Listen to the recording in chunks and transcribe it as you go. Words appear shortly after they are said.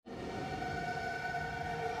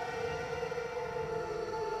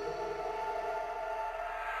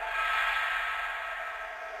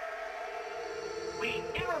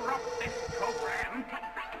What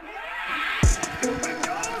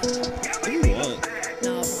do you want?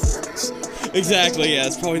 No, I'll probably sleep. Exactly, yeah,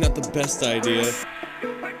 it's probably not the best idea.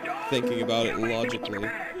 Thinking about it logically.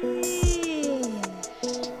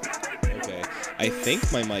 Okay, I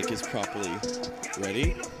think my mic is properly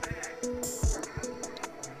ready.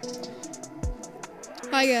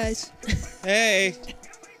 Hi, guys. Hey!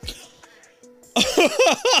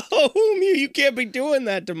 Oh, Mew, you can't be doing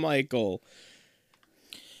that to Michael.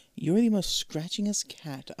 You're the most scratchingest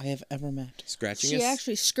cat I have ever met. Scratching She us?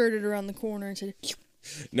 actually skirted around the corner and said,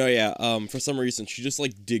 No, yeah, for some reason, she just,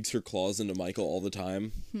 like, digs her claws into Michael all the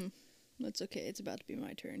time. that's okay, it's about to be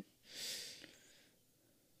my turn.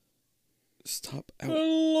 Stop. Ow.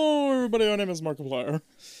 Hello, everybody. My name is Markiplier.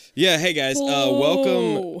 Yeah, hey, guys,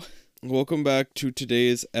 Hello. welcome back to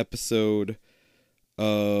today's episode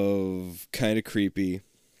of Kinda Creepy.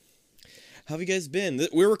 How have you guys been?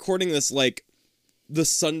 We're recording this, like, the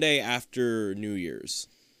Sunday after New Year's.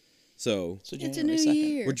 So So It's a January new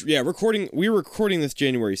 2nd. year. we're recording this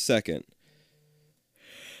January 2nd.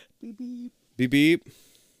 Beep, beep. Beep, beep.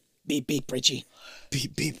 Beep, beep, Richie.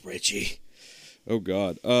 Beep, beep, Richie. Oh,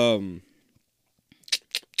 God.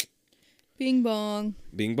 Bing bong.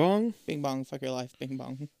 Bing bong? Bing bong, fuck your life. Bing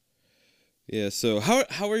bong. Yeah, so how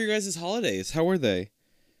are your guys' holidays? How were they?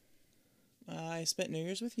 I spent New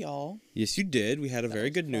Year's with y'all. Yes, you did. We had a very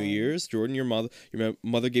was good New fun. Year's. Jordan, your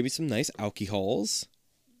mother gave you some nice alcohols.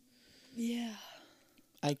 Yeah.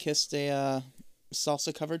 I kissed a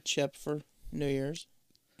salsa-covered chip for New Year's.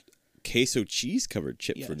 Queso cheese covered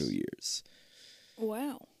chip for Yes. New Year's.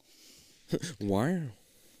 Wow. Wow.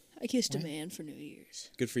 I kissed a man for New Year's.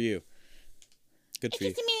 Good for you. Good for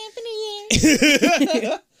you. man for New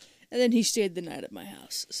Year's. And then he stayed the night at my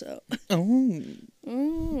house, so. Oh.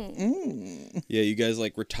 Mm. Yeah, you guys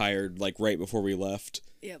like retired like right before we left.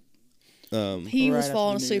 Yep. Um He Right was after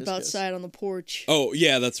falling the New asleep Year's kiss. outside on the porch. Oh,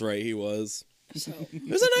 yeah, that's right. He was. So, It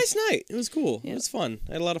was a nice night. It was cool. Yeah. It was fun.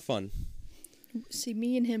 I had a lot of fun. see,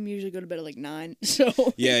 me and him usually go to bed at like 9, so.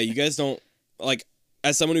 Yeah, you guys don't like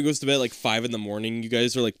as someone who goes to bed at like 5 in the morning, you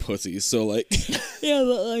guys are like pussies. So like Yeah,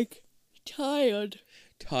 but like, tired.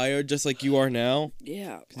 tired just like you are now.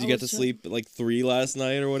 Yeah. Cuz you got to sleep at like 3 last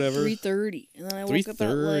night or whatever. 3:30, and then I woke up at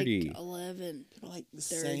like 3:30. 11. Like the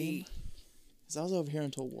 30. same. Because I was over here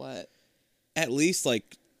until what? At least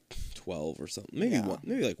like 12 or something. Maybe Yeah. one,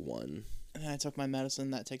 maybe like 1. And I took my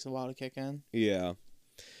medicine. That takes a while to kick in. Yeah.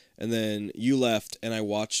 And then you left and I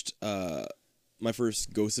watched my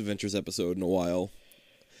first Ghost Adventures episode in a while.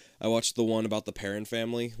 I watched the one about the Perrin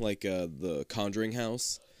family, like the Conjuring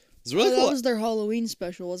house. It's really Oh, cool. that was their Halloween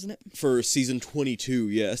special, wasn't it? For season 22,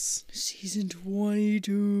 yes. Season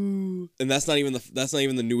 22. And that's not even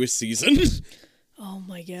the newest season. Oh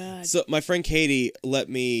my god. So my friend Katie lets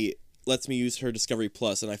me use her Discovery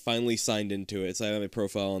Plus, and I finally signed into it. So I have my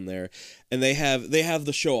profile on there, and they have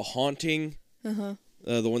the show Haunting. Uh-huh.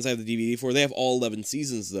 The ones I have the DVD for. They have all 11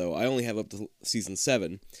 seasons though. I only have up to season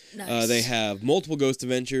 7. Nice. They have multiple Ghost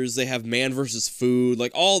Adventures. They have Man vs. Food,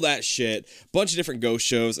 like all that shit. Bunch of different ghost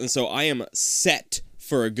shows, and so I am set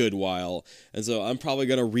for a good while. And so I'm probably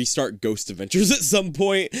gonna restart Ghost Adventures at some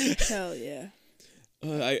point. Hell yeah.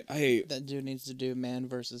 I That dude needs to do Man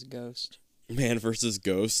versus Ghost. Man vs.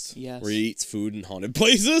 Ghost. Yes. Where he eats food in haunted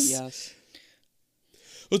places. Yes.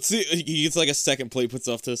 Let's see. He gets like a second plate, puts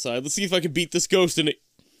it off to the side. Let's see if I can beat this ghost in an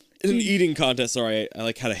eating contest. Sorry, I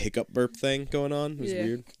like had a hiccup burp thing going on. It was Yeah.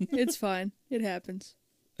 weird. It's fine. It happens.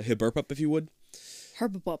 A hip burp up, if you would.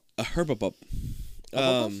 Harp up. A herbup.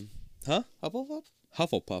 Hufflepuff? Huh? Hufflepuff?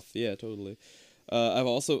 Hufflepuff. Yeah, totally.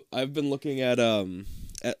 I've been looking at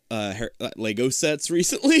Lego sets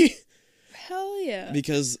recently Hell yeah.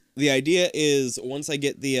 because the idea is once I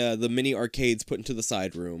get the mini arcades put into the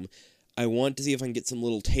side room, I want to see if I can get some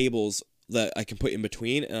little tables that I can put in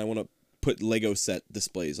between, and I want to put Lego set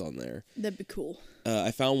displays on there. That'd be cool.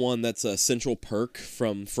 I found one that's a Central Perk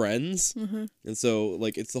from Friends, and so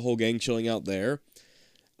like it's the whole gang chilling out there.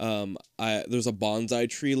 There's a bonsai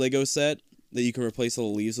tree Lego set that you can replace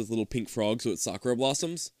all the leaves with little pink frogs, so it's sakura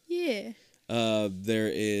blossoms. Yeah.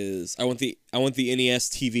 There is I want the NES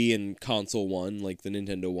TV and console one, like the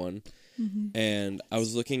Nintendo one. And I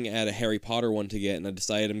was looking at a Harry Potter one to get, and I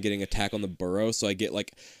decided I'm getting Attack on the Burrow, so I get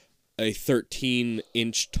like a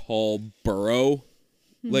 13-inch tall Burrow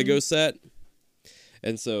Lego set.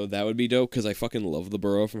 And so that would be dope because I fucking love the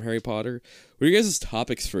Burrow from Harry Potter. What are you guys'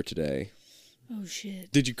 topics for today? Oh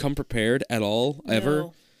shit. Did you come prepared at all? Ever?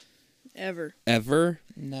 No. Ever. Ever?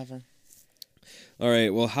 Never. All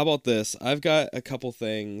right, well, how about this? I've got a couple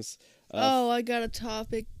things. I got a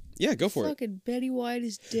topic. Yeah, go for it. Fucking Betty White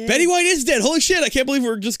is dead. Betty White is dead. Holy shit, I can't believe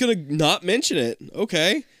we're just going to not mention it.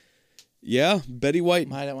 Okay. Yeah, Betty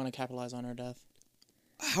White. I don't want to capitalize on her death.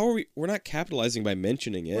 How are we? We're not capitalizing by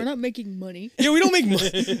mentioning it. We're not making money. Yeah, we don't make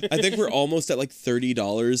money. I think we're almost at like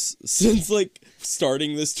 $30 since like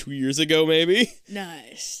starting this 2 years ago, maybe.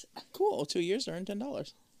 Nice. Cool. 2 years to earn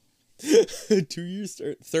 $10. 2 years,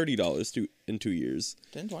 $30 in 2 years.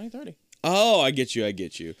 10, 20, 30. Oh, I get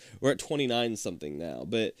you. We're at 29 something now,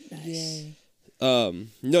 but Nice.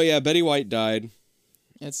 no, yeah, Betty White died.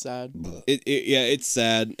 It's sad. It's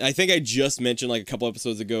sad. I think I just mentioned like a couple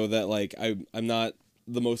episodes ago that like I'm not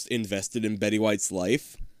the most invested in Betty White's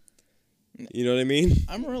life. You know what I mean?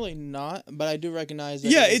 I'm really not, but I do recognize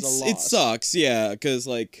that Yeah, it is a it loss. sucks. Yeah, because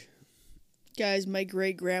like Guys, my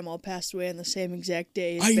great grandma passed away on the same exact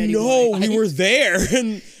day as I Betty know White. we were there,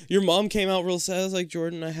 and your mom came out real sad. I was like,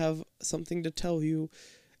 Jordan, I have something to tell you.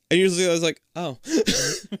 And usually I was like, oh.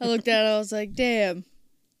 I looked at her, I was like, damn,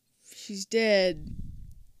 she's dead.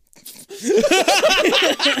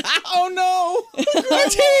 Oh no! Our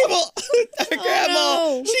table, our grandma,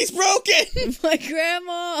 no. she's broken. My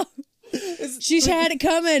grandma. She's had it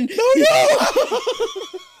coming.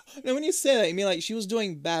 Now, when you say that, you mean like she was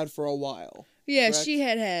doing bad for a while. Yeah, Correct. she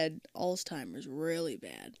had Alzheimer's really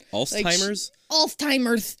bad. Alzheimer's?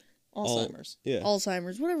 Alzheimer's. Alzheimer's. Yeah.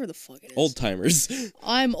 Alzheimer's, whatever the fuck it is. Old timers.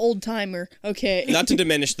 I'm old timer. Okay. Not to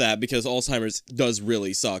diminish that, because Alzheimer's does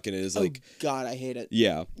really suck, and it is like, Oh God, I hate it.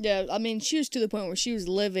 yeah. Yeah, I mean, she was to the point where she was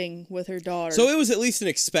living with her daughter. So it was at least an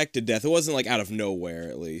expected death. It wasn't like out of nowhere,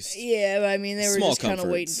 at least. yeah, but I mean, they were Small just kind of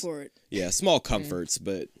waiting comforts. for it. Yeah, small comforts,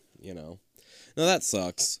 but you know, no, that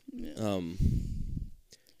sucks.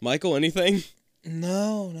 Michael, anything?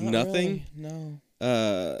 No, not Nothing? really.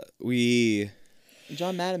 No.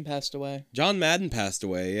 John Madden passed away. John Madden passed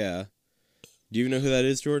away. Yeah. Do you even know who that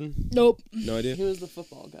is, Jordan? Nope. No idea. He was the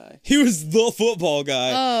football guy. He was the football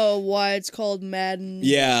guy. Oh, why it's called Madden?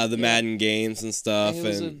 Yeah, the Madden games and stuff, He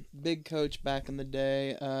was and a big coach back in the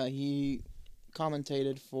day. He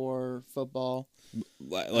commentated for football.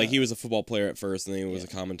 like he was a football player at first, and then he was a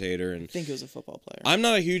commentator. And I think he was a football player. I'm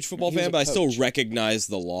not a huge football He was fan, a but I still coach. recognize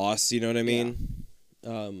the loss. You know what I mean?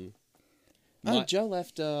 Joe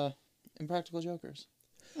left Impractical Jokers.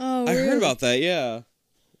 Oh, I really? heard about that. Yeah.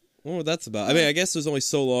 I wonder what that's about. I mean, I guess there's only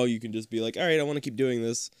so long you can just be like, all right, I want to keep doing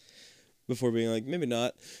this, before being like, maybe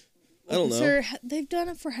not. I don't know. Sir, they've done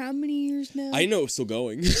it for how many years now? I know it's still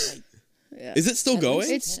going. Yeah. Is it still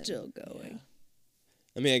going? It's still going.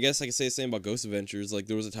 I mean, I guess I could say the same about Ghost Adventures. Like,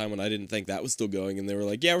 there was a time when I didn't think that was still going, and they were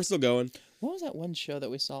like, yeah, we're still going. What was that one show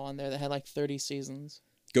that we saw on there that had like 30 seasons?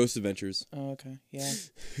 Ghost Adventures. Oh, okay. Yeah.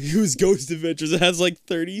 It was Ghost Adventures. It has like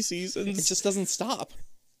 30 seasons. It just doesn't stop.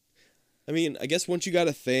 I mean, I guess once you got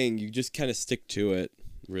a thing, you just kind of stick to it,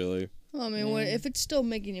 really. Well, I mean, if it's still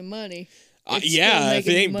making you money. It's Yeah, still if it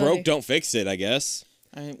making ain't money. broke, don't fix it, I guess.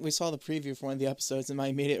 We saw the preview for one of the episodes, and my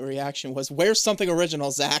immediate reaction was, "Where's something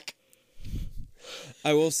original, Zach?"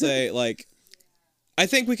 I will say, like, I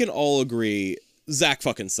think we can all agree Zach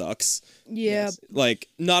fucking sucks. Yeah. Like,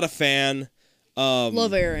 not a fan.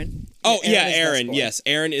 Love Aaron. Oh, Aaron yeah, is best Aaron. boy. Yes,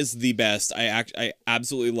 Aaron is the best. I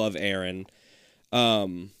absolutely love Aaron.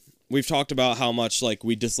 We've talked about how much, like,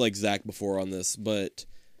 we dislike Zach before on this, but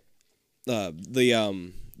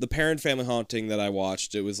the Parent Family Haunting that I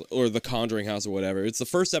watched, it was, or The Conjuring House or whatever, it's the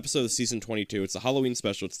first episode of season 22. It's a Halloween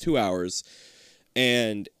special. It's 2 hours.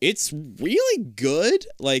 And it's really good.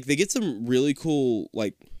 Like, they get some really cool,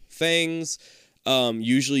 like, things.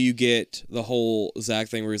 Usually you get the whole Zach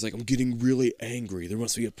thing where he's like, I'm getting really angry. There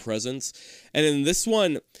must be a presence. And in this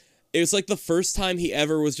one, it was like the first time he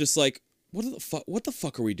ever was just like, what the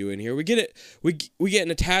fuck are we doing here? We get it. We get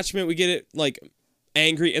an attachment. We get it, like,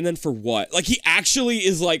 angry. And then for what? Like, he actually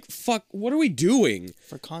is like, fuck, what are we doing?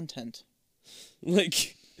 For content.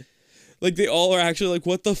 Like they all are actually like,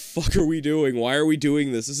 what the fuck are we doing? Why are we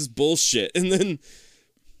doing this? This is bullshit. And then,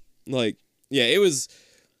 like, yeah, it was,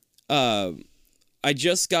 I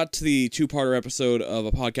just got to the 2-parter episode of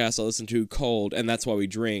a podcast I listened to called And That's Why We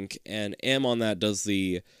Drink. And M on that does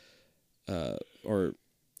the, or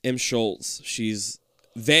M Schultz,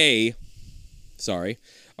 they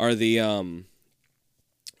are the,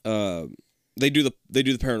 they do the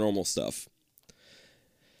paranormal stuff.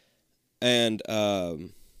 And,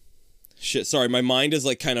 shit, sorry, my mind is,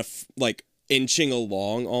 like, kind of, like, inching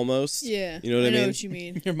along, almost. Yeah. You know what I I know mean? what you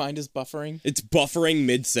mean. Your mind is buffering. It's buffering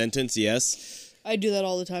mid-sentence, yes. I do that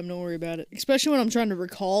all the time. Don't worry about it. Especially when I'm trying to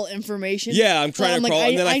recall information. Yeah, I'm trying to like, recall,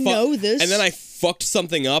 and then I know this. And then I fucked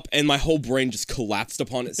something up, and my whole brain just collapsed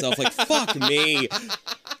upon itself, like, fuck me.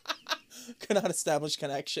 Could not establish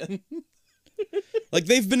connection. Like,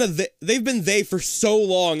 they've been they for so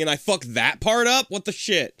long, and I fucked that part up? What the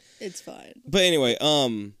shit? It's fine. But anyway,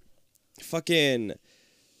 fucking,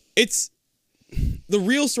 it's the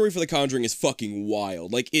real story for The Conjuring is fucking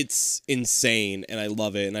wild. Like, it's insane, and I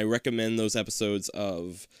love it, and I recommend those episodes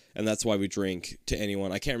of And That's Why We Drink to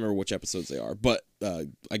anyone. I can't remember which episodes they are, but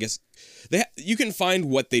I guess you can find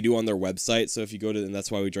what they do on their website. So if you go to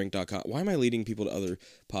andthat'swhywedrink.com, why am I leading people to other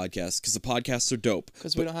podcasts? Because the podcasts are dope.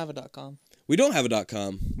 Because we don't have a .com. We don't have a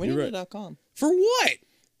 .com. We You're need right. a .com. For what?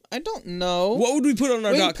 I don't know. What would we put on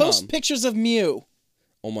our We .com? post pictures of Mew.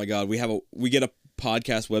 Oh my god, we get a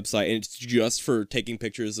podcast website, and it's just for taking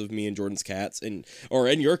pictures of me and Jordan's cats, and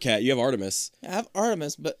your cat. You have Artemis. I have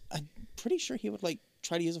Artemis, but I'm pretty sure he would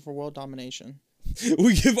try to use it for world domination.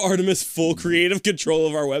 We give Artemis full creative control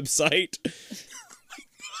of our website.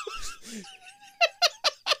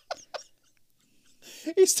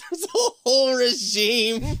 He starts a whole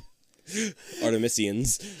regime.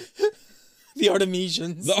 Artemisians. The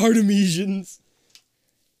Artemisians. The Artemisians.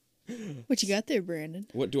 What you got there, Brandon?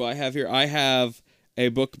 What do I have here? I have a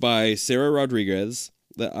book by Sarah Rodriguez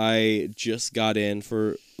that I just got in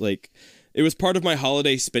for, it was part of my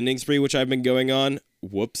holiday spending spree, which I've been going on.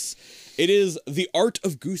 Whoops. It is The Art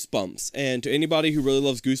of Goosebumps. And to anybody who really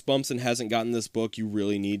loves Goosebumps and hasn't gotten this book, you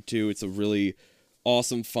really need to. It's a really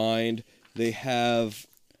awesome find. They have,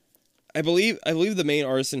 I believe the main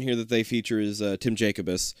artist in here that they feature is Tim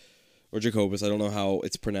Jacobus, or Jacobus. I don't know how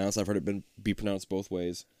it's pronounced. I've heard it be pronounced both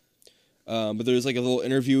ways. But there's a little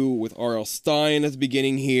interview with R.L. Stein at the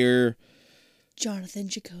beginning here. Jonathan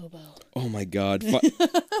Jacobo. Oh my god.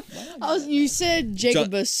 You said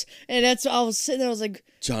Jacobus, and that's I was sitting there. I was like,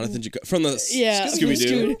 Jonathan Jacobo from the Scooby-Doo.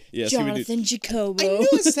 Scooby-Doo. Yeah, Jonathan Jacobo. I knew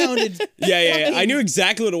it sounded... Yeah. I knew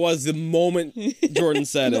exactly what it was the moment Jordan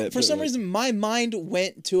said it. For some reason, my mind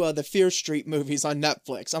went to the Fear Street movies on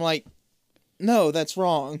Netflix. I'm like, no, that's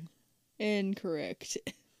wrong. Incorrect.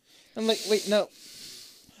 I'm like, wait, no.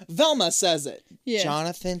 Velma says it. Yeah.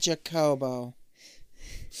 Jonathan Jacobo.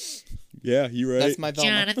 Yeah, you're right. That's my Velma.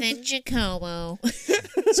 Jonathan Jacobo.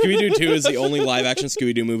 Scooby-Doo 2 is the only live-action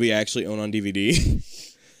Scooby-Doo movie I actually own on DVD.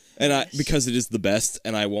 And because it is the best,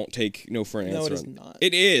 and I won't take no for an answer. No, it is not.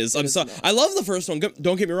 It is. I'm sorry. I love the first one.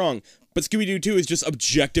 Don't get me wrong. But Scooby-Doo 2 is just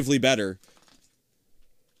objectively better.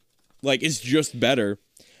 It's just better.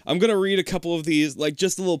 I'm going to read a couple of these,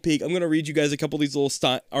 just a little peek. I'm going to read you guys a couple of these little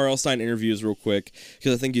R.L. Stein interviews real quick,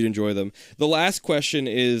 because I think you'd enjoy them. The last question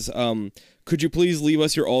is, could you please leave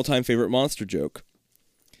us your all-time favorite monster joke?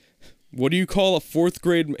 What do you call a fourth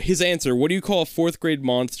grade... His answer, what do you call a fourth grade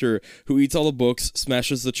monster who eats all the books,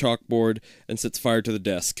 smashes the chalkboard, and sets fire to the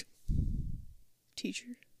desk?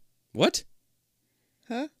 Teacher. What?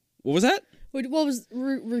 Huh? What was that? What was...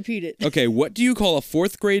 repeat it. Okay, what do you call a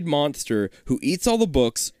fourth grade monster who eats all the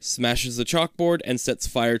books, smashes the chalkboard, and sets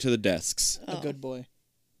fire to the desks? A good boy.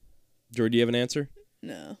 Jordy, do you have an answer?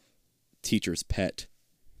 No. Teacher's pet.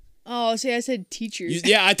 Oh, see, I said teacher.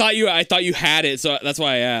 Yeah, I thought you had it, so that's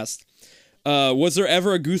why I asked. Was there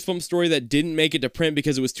ever a Goosebumps story that didn't make it to print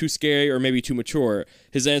because it was too scary or maybe too mature?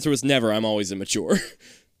 His answer was never. I'm always immature.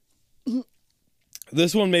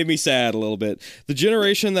 This one made me sad a little bit. The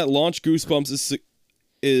generation that launched Goosebumps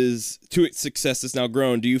is to its success is now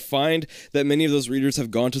grown. Do you find that many of those readers have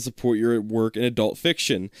gone to support your work in adult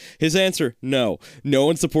fiction? His answer, no. No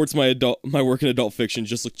one supports my work in adult fiction.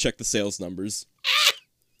 Just check the sales numbers.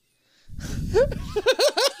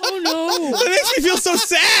 Oh no. That makes me feel so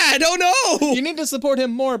sad. Oh no. You need to support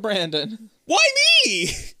him more, Brandon. Why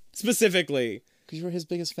me? Specifically. Because you were his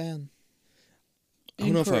biggest fan. I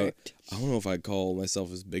don't know if I'd call myself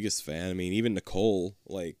his biggest fan. I mean, even Nicole,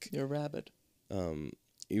 You're rabid. Even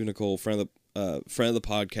Nicole, friend of the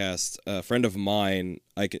podcast, friend of mine.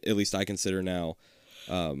 At least I consider now.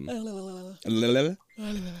 Was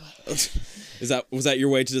that your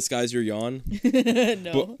way to disguise your yawn?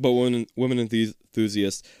 No. But women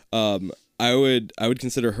enthusiast. I would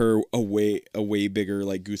consider her a way bigger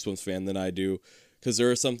Goosebumps fan than I do, because there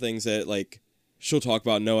are some things that she'll talk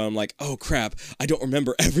about Noah. I'm like, oh crap, I don't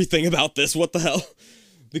remember everything about this. What the hell?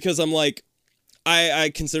 Because I'm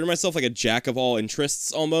I consider myself a jack of all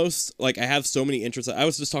interests almost. I have so many interests. I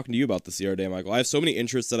was just talking to you about this the other day, Michael. I have so many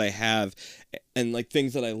interests that I have, and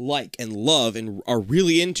things that I like and love and are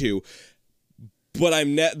really into. But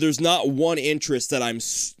there's not one interest that I'm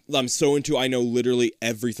so into I know literally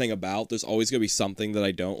everything about. There's always gonna be something that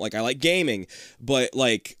I don't like. I like gaming, but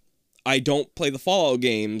I don't play the Fallout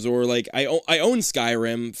games, or I own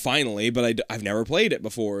Skyrim finally, but I've never played it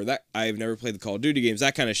before. That I've never played the Call of Duty games,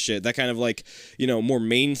 that kind of shit. That kind of more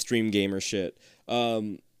mainstream gamer shit.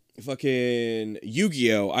 Fucking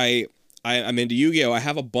Yu-Gi-Oh. I'm into Yu-Gi-Oh. I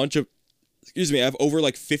have I have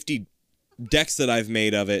over 50 decks that I've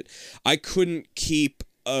made of it. I couldn't keep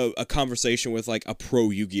a conversation with a pro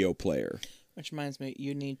Yu-Gi-Oh player. Which reminds me,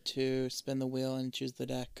 you need to spin the wheel and choose the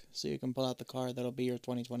deck so you can pull out the card that'll be your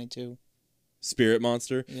 2022. Spirit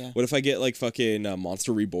monster. Yeah. What if I get like fucking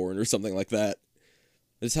Monster Reborn or something like that?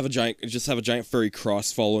 I just have a giant furry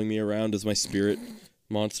cross following me around as my spirit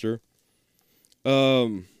monster.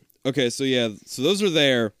 Okay, so yeah, so those are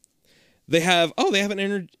there. They have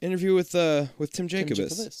an interview with Tim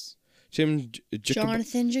Jacobus.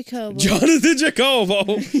 Jonathan Jacobo. Jonathan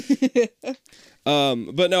Jacobo.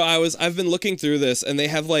 But no, I've been looking through this, and they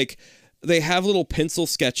have little pencil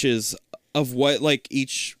sketches of what like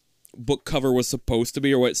each book cover was supposed to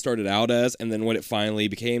be or what it started out as, and then what it finally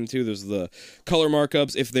became to. There's the color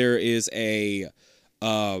markups. If there's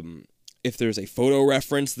a photo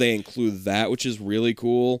reference, they include that, which is really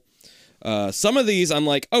cool. Some of these I'm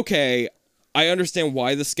like, okay, I understand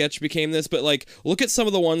why the sketch became this, but like, look at some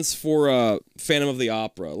of the ones for Phantom of the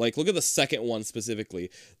Opera. Like, look at the second one specifically.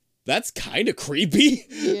 That's kind of creepy.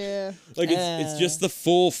 Yeah. Like, it's just the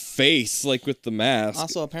full face, like, with the mask.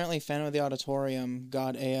 Also, apparently, Phantom of the Auditorium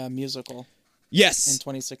got a musical Yes. in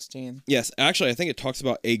 2016. Yes. Actually, I think it talks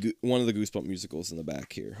about one of the Goosebumps musicals in the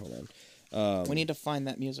back here. Hold on. We need to find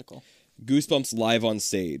that musical. Goosebumps live on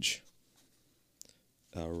stage.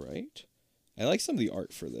 All right. I like some of the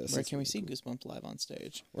art for this. Where can we see Goosebumps live on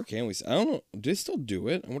stage? Where can we see? I don't know. Do they still do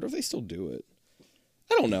it? I wonder if they still do it.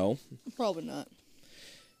 I don't know. Probably not.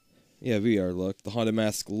 Yeah, VR look. The Haunted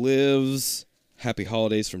Mask lives. Happy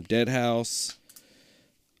Holidays from Dead House.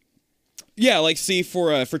 Yeah, like see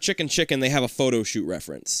for Chicken Chicken, they have a photo shoot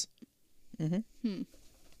reference.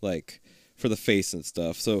 Like for the face and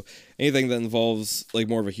stuff. So anything that involves like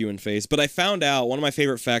more of a human face. But I found out one of my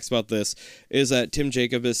favorite facts about this is that Tim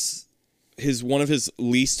Jacobus, one of his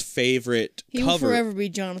least favorite He will forever be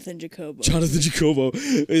Jonathan Jacobo. Jonathan Jacobo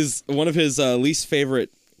is one of his least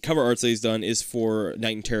favorite cover arts that he's done is for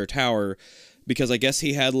Night in Terror Tower, because I guess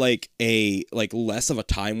he had like less of a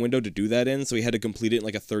time window to do that in, so he had to complete it in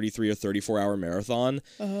like a 33 or 34 hour marathon.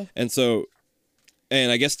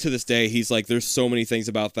 And I guess to this day he's like, there's so many things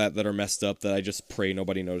about that are messed up that I just pray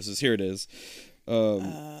nobody notices. Here it is.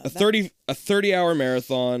 A 30 hour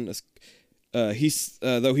marathon. He's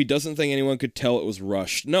though he doesn't think anyone could tell it was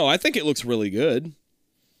rushed. No, I think it looks really good.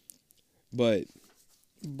 But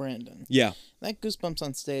Brandon. yeah. That Goosebumps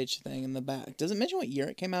on stage thing in the back. Does it mention what year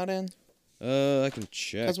it came out in? I can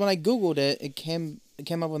check. Because when I Googled it, it came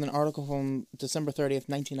up with an article from December 30th,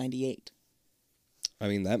 1998. I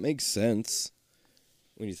mean, that makes sense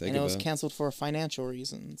when you think And it about was it. canceled for financial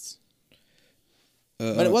reasons.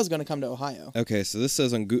 But it was going to come to Ohio. Okay, so this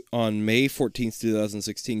says on May 14th,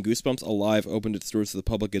 2016, Goosebumps Alive opened its doors to the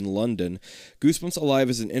public in London. Goosebumps Alive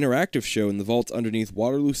is an interactive show in the vaults underneath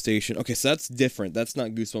Waterloo Station. Okay, so that's different. That's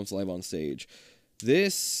not Goosebumps Live on stage.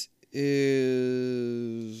 This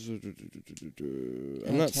is...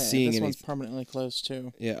 I'm not seeing anything. This one's permanently closed,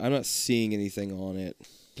 too. Yeah, I'm not seeing anything on it.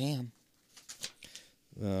 Damn.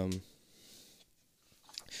 No,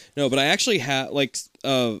 but I actually have, like,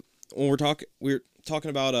 when we're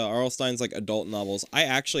talking about R.L. Stein's like adult novels, I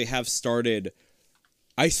actually have started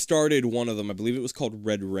one of them. I believe it was called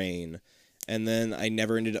Red Rain, and then I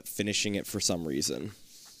never ended up finishing it for some reason.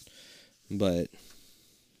 But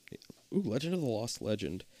Legend of the Lost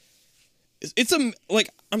Legend. It's I'm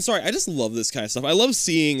sorry, I just love this kind of stuff. I love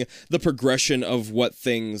seeing the progression of what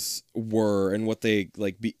things were and what they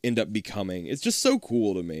end up becoming. It's just so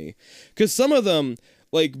cool to me, because some of them,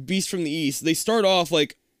 like Beast from the East, they start off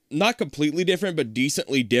like not completely different, but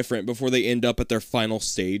decently different before they end up at their final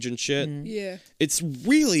stage and shit. Yeah. It's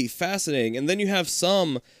really fascinating. And then you have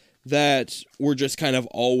some that were just kind of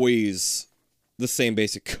always the same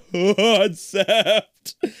basic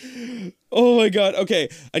concept. Oh my god. Okay,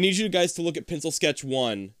 I need you guys to look at Pencil Sketch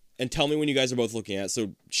 1 and tell me when you guys are both looking at it.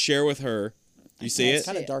 So share with her. You see it? It's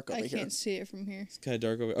kind of dark over I here. can't see it from here. It's kind of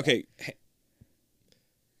dark over. Okay.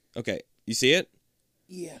 Okay, you see it?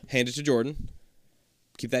 Yeah. Hand it to Jordan.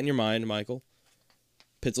 Keep that in your mind, Michael.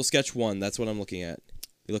 Pencil Sketch 1, that's what I'm looking at.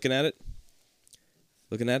 You looking at it?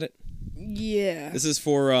 Looking at it? Yeah. This is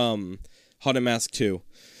for Haunted Mask 2.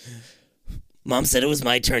 Mom said it was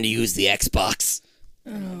my turn to use the Xbox.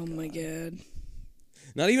 Oh my god.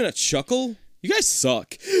 Not even a chuckle? You guys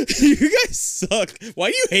suck. You guys suck.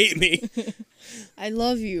 Why do you hate me? I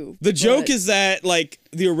love you. The joke is that, like,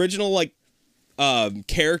 the original, like,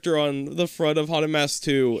 character on the front of Haunted Mask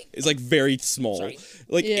 2 is, like, very small. Sorry.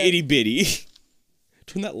 Like, Yeah. itty-bitty.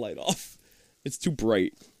 Turn that light off. It's too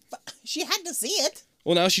bright. She had to see it.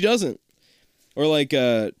 Well, now she doesn't. Or like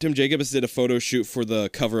Tim Jacobus did a photo shoot for the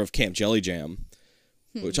cover of Camp Jelly Jam,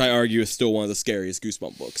 which I argue is still one of the scariest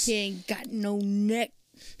Goosebump books. He ain't got no neck.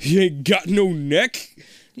 He ain't got no neck.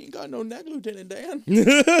 You ain't got no neck, Lieutenant Dan.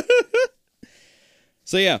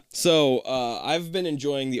 So yeah, I've been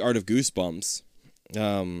enjoying The Art of Goosebumps.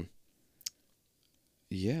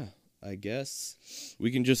 Yeah, I guess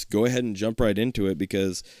we can just go ahead and jump right into it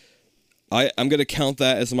because I'm going to count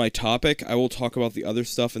that as my topic. I will talk about the other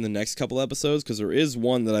stuff in the next couple episodes because there is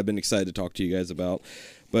one that I've been excited to talk to you guys about,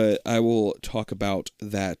 but I will talk about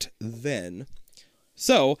that then.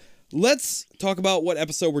 So let's talk about what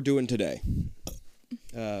episode we're doing today.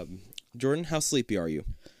 Jordan, how sleepy are you?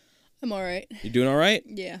 I'm all right. You doing all right?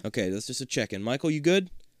 Yeah. Okay, that's just a check-in. Michael, you good?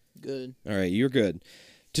 Good. All right, you're good.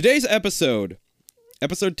 Today's episode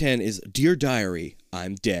 10, is Dear Diary,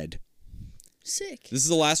 I'm Dead. Sick. This is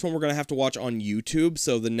the last one we're gonna have to watch on YouTube.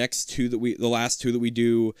 So the last two that we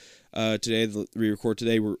do today, we record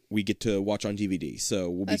today, we get to watch on DVD.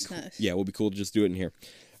 So That's nice. Yeah, we'll be cool to just do it in here.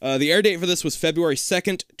 The air date for this was February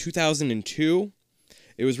 2nd, 2002.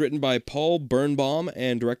 It was written by Paul Birnbaum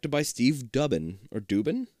and directed by Steve Dubin. Or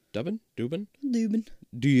Dubin? Dubin? Dubin.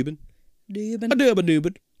 Dubin. Dubin.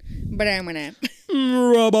 Dubin. Banana.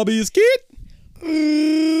 Rubber biscuit.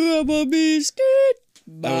 Rubber biscuit.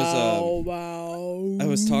 I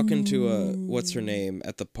was talking to what's her name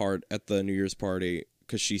at the New Year's party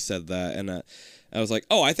because she said that, and I was like,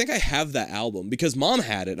 oh, I think I have that album because Mom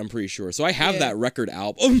had it. I'm pretty sure, so I have that record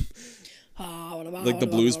album, like the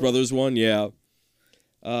Blues Brothers one. Yeah.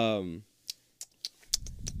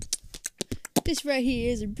 This right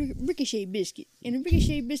here is a ricochet biscuit, and a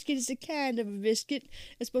ricochet biscuit is a kind of a biscuit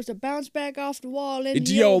that's supposed to bounce back off the wall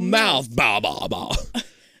into your mouth. Bah, bah, bah.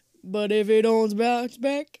 But if it don't bounce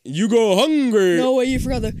back, You go hungry. no way, you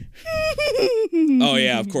forgot the. Oh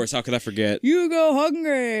yeah, of course. How could I forget? You go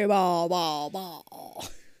hungry, bah, bah, bah.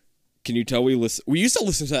 Can you tell we used to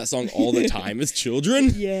listen to that song all the time as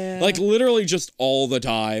children? Yeah. Like literally just all the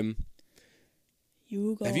time.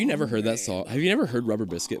 You go Have you never heard that hungry, song? Have you never heard Rubber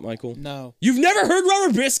Biscuit, Michael? No. You've never heard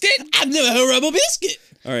Rubber Biscuit? I've never heard Rubber Biscuit.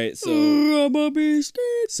 All right, so Rubber biscuit.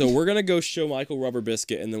 we're gonna go show Michael Rubber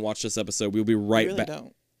Biscuit and then watch this episode. We'll be I right really back.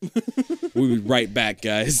 don't. We'll be right back,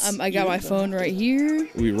 guys. I got my phone right here.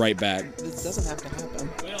 We'll be right back. This doesn't have to happen.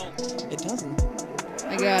 Well, It doesn't.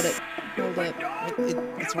 I got it. Hold up.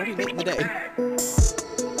 It's already late in the day.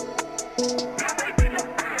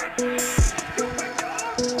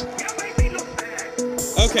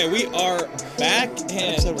 okay, we are back, That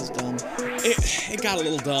and episode was dumb. it got a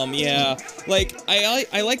little dumb. Yeah, like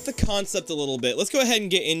I like the concept a little bit. Let's go ahead and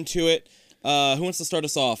get into it. Who wants to start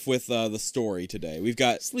us off with the story today? We've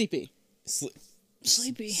got Sleepy.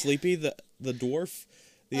 Sleepy. Sleepy, the dwarf,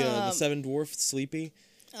 the seven dwarf Sleepy.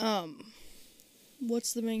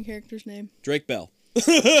 What's the main character's name? Drake Bell.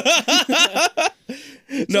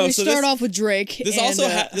 So we start off with Drake. This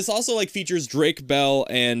and, this also like features Drake Bell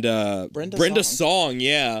and Brenda Song,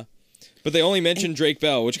 yeah. But they only mention Drake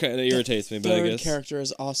Bell, which kind of irritates me. But I Third guess character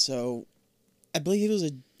is also, I believe he was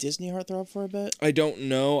a Disney heartthrob for a bit. I don't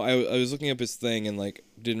know. I was looking up his thing and like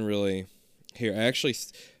didn't really hear. I actually.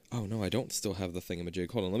 Oh no, I don't still have the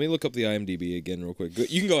thingamajig. Hold on, let me look up the IMDb again real quick.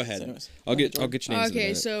 You can go ahead. Anyways, I'll get your names. Okay, in a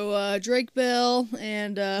minute. so Drake Bell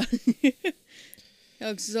and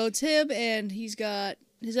so it's him, and he's got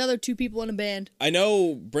his other two people in a band. I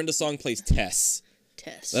know Brenda Song plays Tess.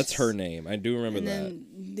 Tess. That's her name. I do remember and that. then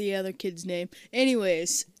the other kid's name.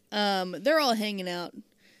 Anyways, they're all hanging out,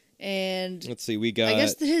 and Let's see. We got. I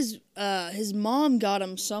guess his mom got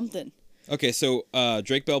him something. Okay, so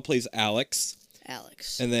Drake Bell plays Alex,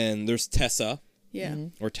 Alex. and then there's Tessa. Yeah.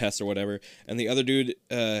 Or Tess or whatever. And the other dude,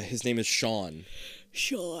 his name is Sean.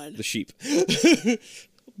 Sean. The sheep.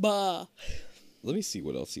 Bah. Let me see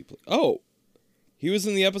what else he played. Oh! He was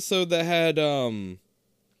in the episode that had Shia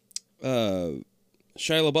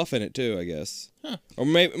LaBeouf in it too, I guess. Huh. Or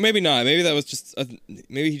maybe not. Maybe that was just...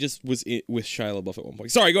 maybe he just was with Shia LaBeouf at one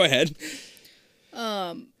point. Sorry, go ahead.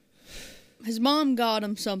 His mom got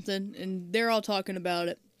him something, and they're all talking about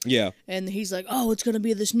it. Yeah. And he's like, oh, it's going to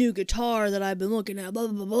be this new guitar that I've been looking at, blah,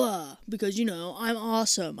 blah, blah, blah. Because, I'm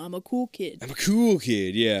awesome. I'm a cool kid. I'm a cool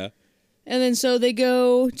kid, yeah. And then so they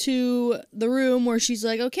go to the room where she's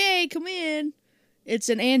like, okay, come in. It's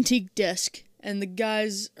an antique desk. And the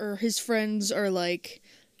guys, or his friends, are like,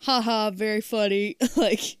 haha, very funny.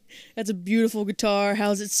 Like, that's a beautiful guitar.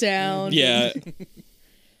 How's it sound? Yeah.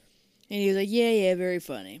 And he's like, yeah, very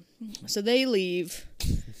funny. So they leave.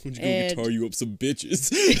 Would you go guitar you up some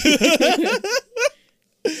bitches?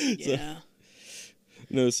 Yeah.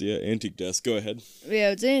 No, so yeah, antique desk. Go ahead.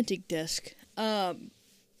 Yeah, it's an antique desk.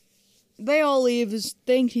 They all leave.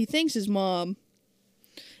 He thanks his mom.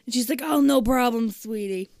 And she's like, oh, no problem,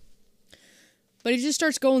 sweetie. But he just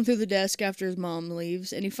starts going through the desk after his mom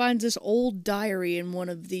leaves, and he finds this old diary in one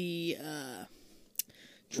of the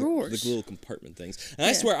drawers. The little compartment things. And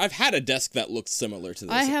I swear, I've had a desk that looks similar to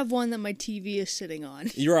this. I have one that my TV is sitting on.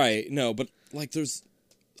 You're right. No, but like there's...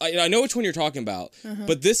 I know which one you're talking about,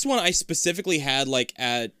 but this one I specifically had like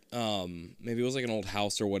at maybe it was like an old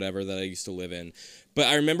house or whatever that I used to live in. But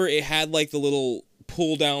I remember it had like the little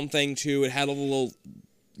pull down thing too. It had all the little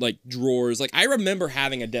like drawers. Like I remember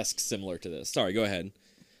having a desk similar to this. Sorry, go ahead.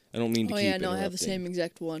 I don't mean to keep interrupting. I have the same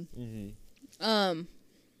exact one.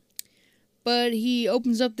 But he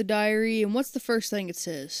opens up the diary, and what's the first thing it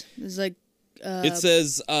says? It's like it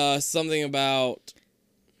says something about...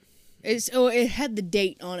 it had the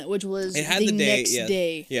date on it, which was it had the date, next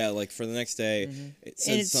day. Yeah, like for the next day. It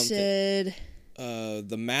said And it something. said...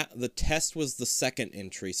 the test was the second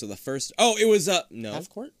entry, so the first... Oh, it was... no. Half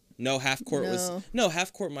court? No, half court was... No. No,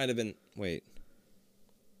 half court might have been... Wait.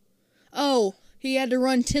 Oh, he had to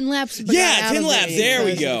run 10 laps. But Yeah, got out 10 of it laps. There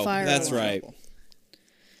we because of the go. fire That's alarm. right.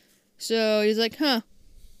 So he's like, huh.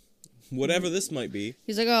 Whatever this might be.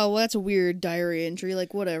 He's like, oh, well, that's a weird diary entry.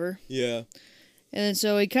 Like, whatever. Yeah. And then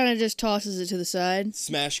so he kind of just tosses it to the side.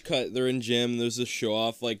 Smash cut. They're in gym. There's a show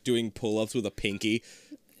off, like, doing pull-ups with a pinky.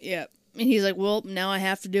 Yeah. And he's like, well, now I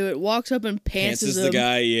have to do it. Walks up and pantses the him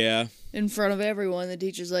guy, yeah. in front of everyone. The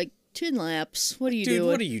teacher's like, 10 laps. What are you Dude, doing?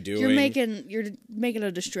 what are you doing? You're making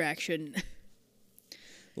a distraction.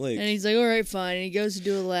 Like... And he's like, all right, fine. And he goes to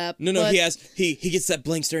do a lap. No, but he gets that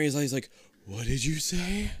blank stare in his eye. He's like, what did you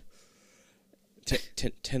say?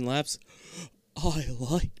 10 laps? I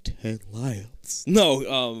like 10 laps.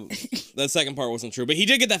 No, that second part wasn't true, but he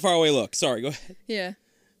did get that far away look. Sorry, go ahead. Yeah.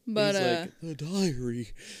 But, He's like,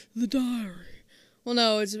 the diary. well,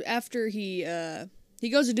 no, it's after he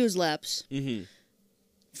goes to do his laps. Mm-hmm.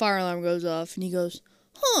 Fire alarm goes off, and he goes,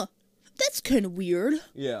 huh, that's kind of weird. And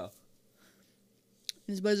Yeah.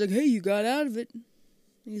 his buddy's like, hey, you got out of it. And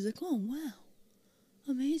he's like, oh, wow.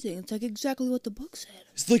 Amazing. It's like exactly what the book said.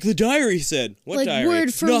 It's like the diary said. What Like, diary?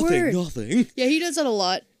 word for nothing, word. Nothing. Yeah, he does that a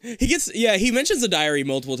lot. He mentions the diary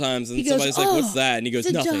multiple times, and He goes, somebody's like, what's "Oh, that? And he goes,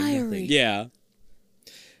 the nothing. diary." Nothing. Yeah.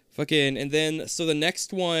 Fucking, and then, so the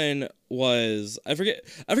next one was, I forget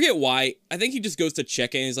why. I think he just goes to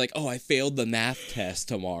check in, and he's like, oh, I failed the math test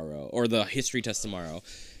tomorrow, or the history test tomorrow.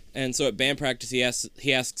 And so at band practice, he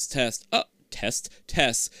asks Tess,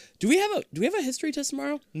 do we have a history test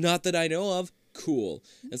tomorrow? Not that I know of. Cool.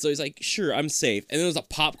 And so he's like, sure, I'm safe. And then there's a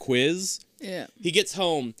pop quiz. Yeah. He gets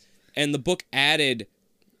home, and the book added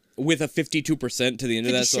with a 52% to the end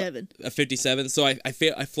of that. 57. So, a 57. So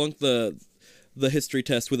I flunked the history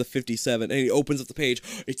test with a 57, and he opens up the page.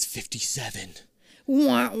 It's 57.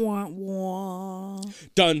 Wah, wah, wah.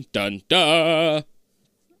 Dun dun dun.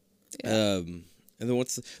 And then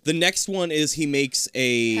what's the next one is he makes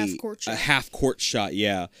a half court shot,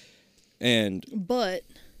 yeah. And But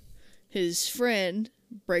his friend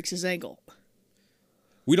breaks his ankle.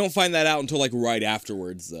 we don't find that out until like right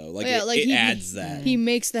afterwards though. Like, it adds that. He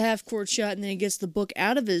makes the half court shot, and then he gets the book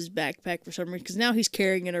out of his backpack for some reason, because now he's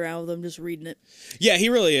carrying it around with him, just reading it. Yeah, he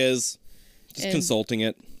really is. Just And- consulting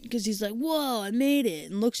it. Because he's like, whoa, I made it,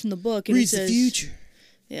 and looks in the book, and Reads it says, the future.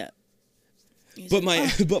 Yeah. He's But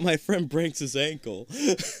like, but my friend breaks his ankle.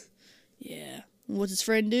 yeah. What's his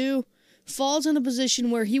friend do? Falls in a position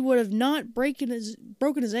where he would have not broken his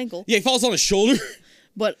ankle, Yeah, he falls on his shoulder.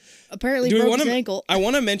 but apparently broke his ankle. I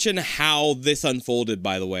want to mention how this unfolded,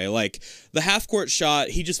 by the way. Like, the half-court shot,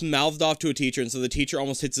 he just mouthed off to a teacher, and so the teacher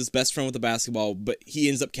almost hits his best friend with the basketball, but he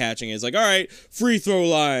ends up catching it. He's like, all right, free throw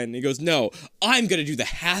line. He goes, no, I'm going to do the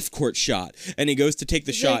half-court shot. And he goes to take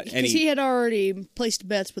the shot, and Because he had already placed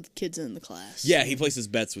bets with kids in the class. Yeah, he places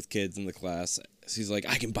bets with kids in the class. So he's like,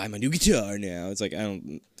 I can buy my new guitar now. It's like,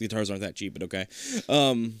 the guitars aren't that cheap, but okay.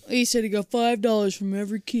 He said he got $5 from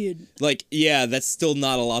every kid. Like, yeah, that's still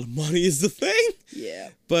not a lot of money is the thing. Yeah.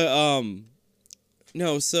 But,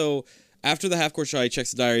 no, so after the half-court shot, he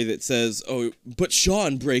checks the diary that says, oh, but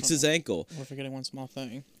Sean breaks his ankle. We're forgetting one small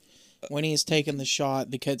thing. When he's taking the shot,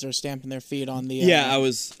 the kids are stamping their feet on the Yeah, I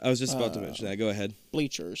was just about to mention that. Go ahead.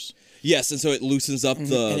 bleachers. Yes, and so it loosens up And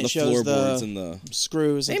the it shows floorboards and the...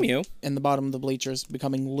 Screws Hey, Mew. in the bottom of the bleachers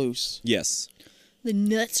becoming loose. Yes. The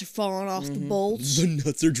nuts are falling off the bolts. The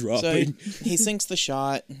nuts are So dropping. he sinks the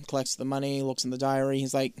shot, collects the money, looks in the diary.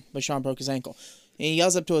 He's like, but Sean broke his ankle. And he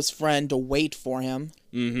yells up to his friend to wait for him.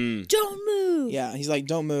 Mm-hmm. Don't move. Yeah, he's like,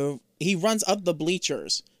 don't move. He runs up the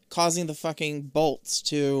bleachers, causing the fucking bolts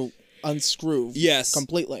to unscrew Yes.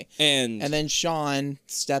 completely. And And then Sean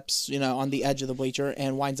steps, on the edge of the bleacher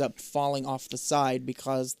and winds up falling off the side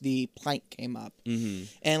because the plank came up. Mm-hmm.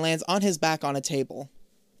 And lands on his back on a table.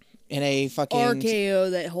 In a fucking... RKO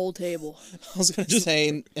that whole table. I was going to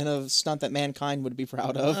say, in a stunt that Mankind would be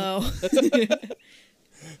proud of. Oh.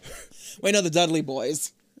 Wait, no, the Dudley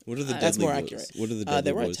Boys. What are the That's Dudley more Boys? accurate. What are the Dudley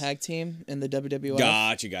They were Boys? a tag team in the WWF.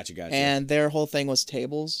 Gotcha. And their whole thing was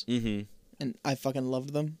tables. Mm-hmm. And I fucking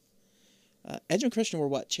loved them. Edge and Christian were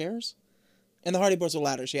what? Chairs? And the Hardy Boys were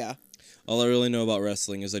ladders, yeah. All I really know about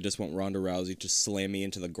wrestling is I just want Ronda Rousey to slam me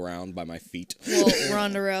into the ground by my feet. Well,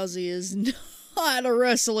 Ronda Rousey is not a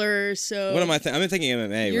wrestler, so. What am I thinking? I'm thinking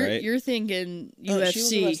MMA, right? You're thinking UFC. Oh, she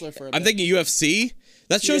was a wrestler for a I'm bit. thinking UFC?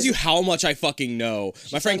 That shows you how much I fucking know.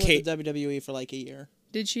 My friend Signed Kate. with the WWE for like a year.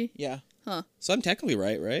 Did she? Yeah. So I'm technically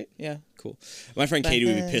right? Yeah. Cool. My friend Back Katie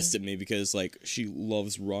would be then. pissed at me because like she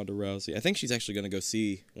loves Ronda Rousey. I think she's actually gonna go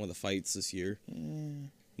see one of the fights this year.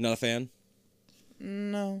 Not a fan?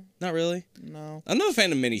 No. Not really. No. I'm not a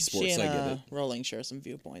fan of mini sports. She So I and get it. Rolling share some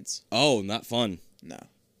viewpoints. Oh, not fun. No.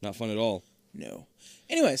 Not fun at all. No.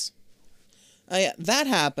 Anyways. Yeah, that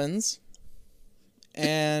happens.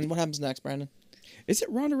 And what happens next, Brandon? Is it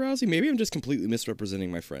Ronda Rousey? Maybe I'm just completely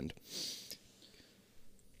misrepresenting my friend.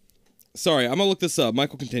 Sorry, I'm gonna look this up.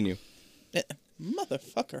 Michael, continue.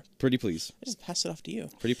 Motherfucker. Pretty please. I just passed it off to you.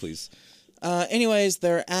 Pretty please. Anyways,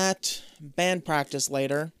 they're at band practice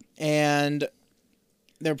later, and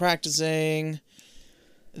they're practicing.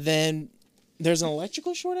 Then there's an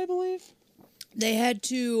electrical short, I believe. They had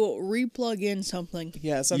to replug in something.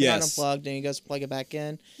 Yeah, something got Yes. unplugged, and he goes to plug it back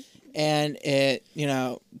in, and it,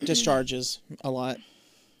 discharges a lot.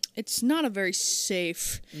 It's not a very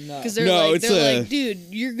safe. No. Because they're No, like, it's they're like, dude,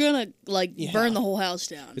 you're gonna Yeah. burn the whole house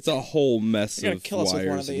down. It's a whole mess They're gonna of kill us with one of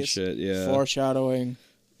wires and these. shit. Yeah. Foreshadowing.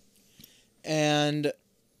 And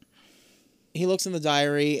he looks in the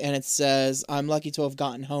diary, and it says, "I'm lucky to have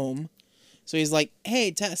gotten home." So he's like,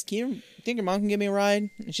 "Hey, Tess, think your mom can give me a ride?"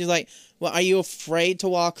 And she's like, "Well, are you afraid to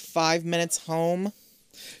walk 5 minutes home?"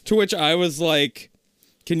 To which I was like,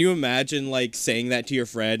 can you imagine like saying that to your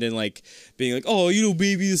friend and like being like, "Oh, you know,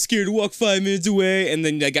 baby is scared to walk 5 minutes away," and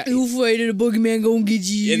then they got, You afraid of the boogeyman gonna get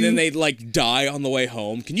you? and then they like die on the way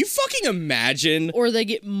home. Can you fucking imagine? or they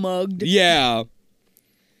get mugged. Yeah.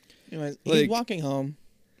 Anyways, Like- he's walking home,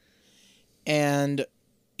 and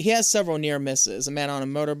he has several near misses. A man on a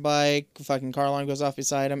motorbike, fucking car alarm goes off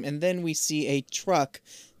beside him, and then we see a truck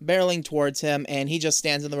barreling towards him, and he just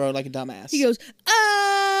stands in the road like a dumbass. He goes,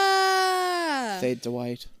 ah! Fade to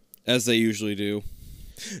white. As they usually do.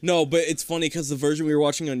 No, but it's funny because the version we were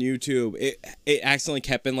watching on YouTube, it accidentally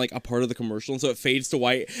kept in like a part of the commercial, and so it fades to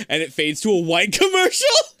white, and it fades to a white commercial.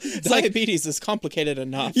 It's like, Diabetes is complicated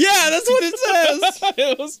enough. yeah, that's what it says.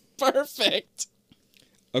 It was perfect.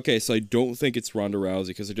 Okay, so I don't think it's Ronda Rousey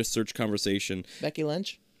because I just searched conversation. Becky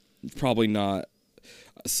Lynch, Probably not.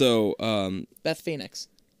 So, Beth Phoenix.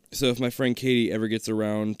 so if my friend Katie ever gets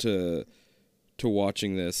around to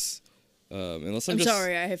watching this, unless I'm I'm just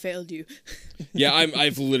sorry, I have failed you. yeah,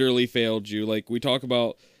 I've literally failed you. Like we talk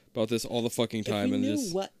about this all the fucking time, If we and knew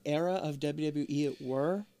just what era of WWE it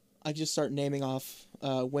were, I'd just start naming off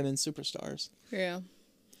women superstars. Yeah.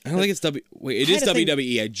 I don't think it's Wait, it I is had to think-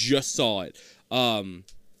 WWE. I just saw it.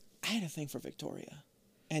 I had a thing for Victoria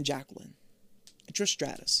and Jacqueline and Trish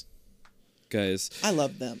Stratus. Guys, I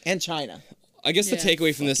love them. And China. I guess the Yeah.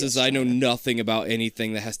 takeaway from Fuck this is yes, I know China. nothing about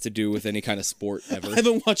anything that has to do with any kind of sport ever. I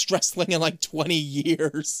haven't watched wrestling in like 20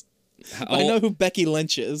 years. I know who Becky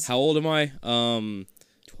Lynch is. How old am I? 25.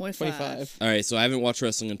 25. All right, so I haven't watched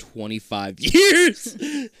wrestling in 25 years.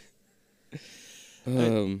 Hold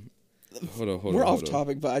on. We're off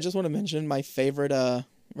topic, but I just want to mention my favorite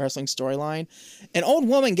wrestling storyline. An old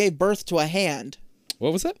woman gave birth to a hand.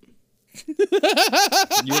 What was that? You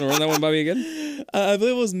want to run that one by me again? I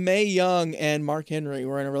believe it was Mae Young and Mark Henry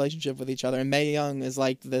were in a relationship with each other, and Mae Young is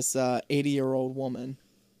like this 80-year-old woman.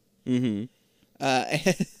 Mm-hmm.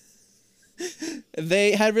 And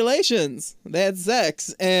they had relations. They had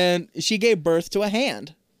sex, and she gave birth to a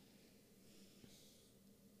hand.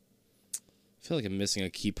 I feel like I'm missing a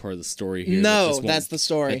key part of the story here. No, that's the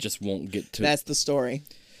story. That just won't get to. That's the story.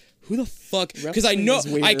 Who the fuck? Because I Wrestling know is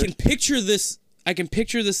weird. I can picture this. I can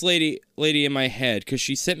picture this lady in my head because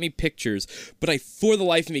she sent me pictures, but I for the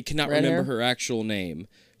life of me cannot Red remember hair? her actual name.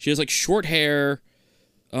 She has like short hair.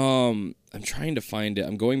 I'm trying to find it.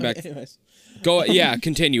 I'm going back. Anyways. Go. Yeah,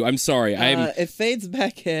 continue. I'm sorry. It fades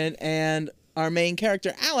back in, and our main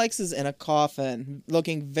character, Alex, is in a coffin,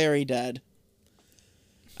 looking very dead.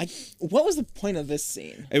 What was the point of this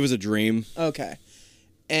scene? It was a dream. Okay.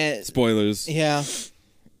 And Spoilers. yeah.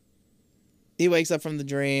 He wakes up from the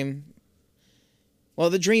dream. Well,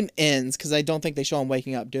 the dream ends, because I don't think they show him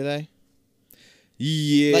waking up, do they?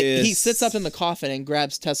 Yes. Like, he sits up in the coffin and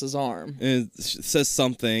grabs Tessa's arm. And it says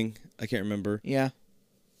something. I can't remember. Yeah.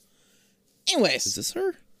 Anyways, Is this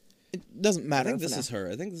her? it doesn't I matter. think for this now. is her.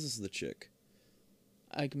 I think this is the chick.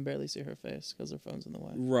 I can barely see her face because her phone's in the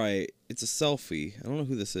way. Right. It's a selfie. I don't know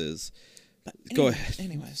who this is. But Go anyway- ahead.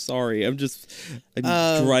 Anyways. Sorry. I'm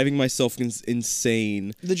driving myself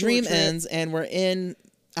insane. The dream trip. ends, and we're in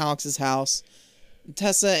Alex's house.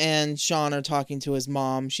 Tessa and Sean are talking to his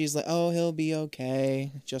mom. She's like, "Oh, he'll be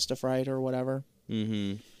okay. Just a fright or whatever."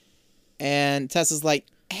 Mm-hmm. And Tessa's like,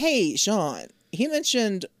 "Hey, Sean, he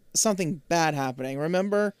mentioned something bad happening.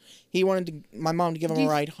 Remember? He wanted my mom to give him Do a you-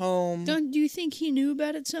 ride home." Do you think he knew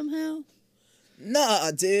about it somehow?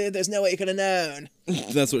 Nah, dude, there's no way you could have known.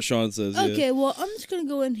 That's what Sean says. Yeah. Okay, well, I'm just gonna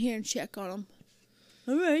go in here and check on him.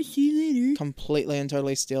 All right, see you later. Completely and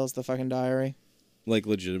totally steals the fucking diary. Like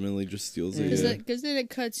legitimately just steals it. Because Yeah. then it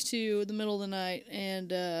cuts to the middle of the night,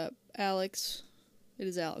 and Alex, it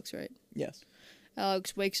is Alex, right? Yes.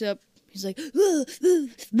 Alex wakes up. He's like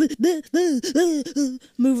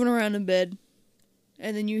moving around in bed,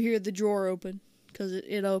 and then you hear the drawer open because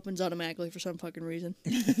it opens automatically for some fucking reason.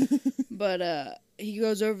 But he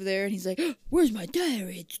goes over there and he's like, "Where's my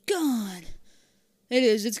diary? It's gone." It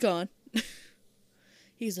is. It's gone.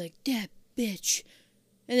 He's like, "That bitch,"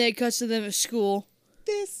 and then it cuts to them at school.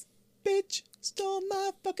 This bitch stole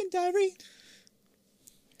my fucking diary.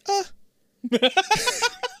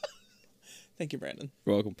 Thank you, Brandon.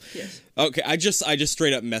 You're welcome. Yes. Okay, I just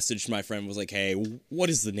straight up messaged my friend, was like, "Hey, what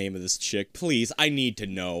is the name of this chick? Please, I need to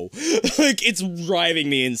know." Like, it's driving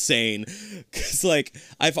me insane. Cause like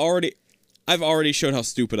I've already showed how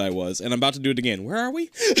stupid I was, and I'm about to do it again. Where are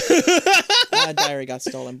we? Diary got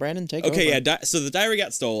stolen. Brandon, take over. Okay, yeah. So the diary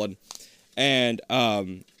got stolen, and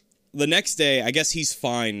the next day, I guess he's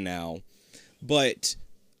fine now, but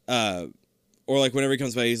or like whenever he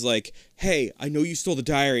comes back, he's like, "Hey, I know you stole the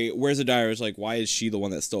diary. Where's the diary?" It's like, "Why is she the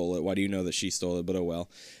one that stole it? Why do you know that she stole it?" But oh well.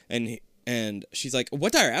 And she's like,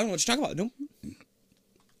 "What diary? I don't know what you're talking about." No.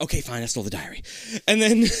 Okay, fine. I stole the diary. And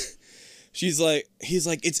then he's like,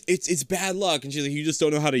 "It's bad luck." And she's like, "You just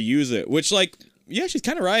don't know how to use it." Which, like, yeah, she's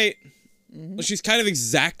kind of right. Well, she's kind of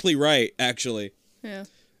exactly right, actually. Yeah.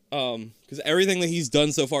 Because everything that he's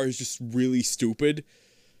done so far is just really stupid.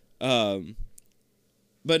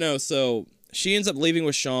 But no, so she ends up leaving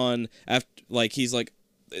with Sean after, like, he's like,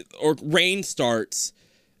 or rain starts,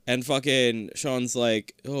 and fucking Sean's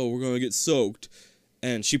like, "Oh, we're gonna get soaked,"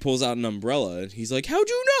 and she pulls out an umbrella, and he's like, "How'd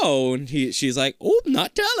you know?" And she's like, "Oh,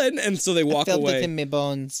 not telling," and so they walk Felt away. it in my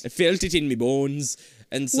bones. I felt it in my bones,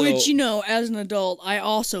 and so Which, you know, as an adult, I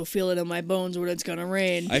also feel it in my bones when it's gonna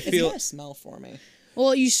rain. I It's feel got a smell for me.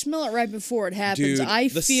 Well, you smell it right before it happens. Dude, I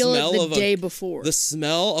the feel smell it of the a- day before. the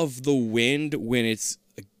smell of the wind when it's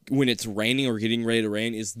raining or getting ready to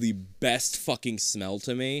rain is the best fucking smell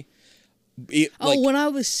to me. When I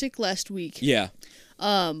was sick last week, Yeah,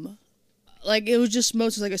 like it was just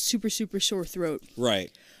mostly like a super, super sore throat.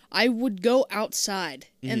 right. I would go outside,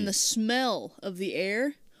 Mm-hmm. and the smell of the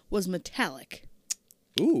air was metallic.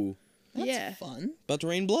 Ooh, That's Yeah. fun. about to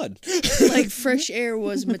rain blood. Like fresh air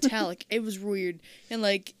was metallic. It was weird, and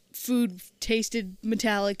like food tasted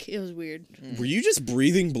metallic. It was weird. Were you just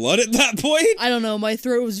breathing blood at that point? I don't know. My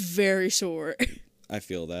throat was very sore. I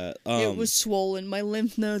feel that. It was swollen. My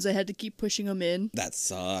lymph nodes, I had to keep pushing them in That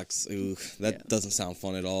sucks. Ooh, that doesn't sound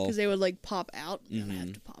fun at all. because they would like pop out, and Mm-hmm. I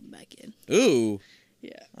have to pop them back in. Ooh,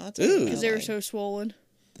 Yeah, Oh, that's Ooh. because they were so swollen.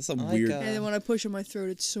 that's a like, weird. And then when I push in my throat,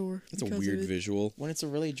 it's sore. That's a because of weird it. visual. When it's a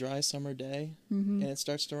really dry summer day Mm-hmm. and it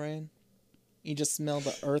starts to rain, you just smell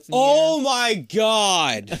the earth in Oh the air. my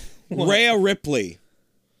God, Rhea Ripley.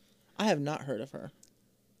 I have not heard of her.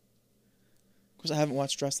 Of course, I haven't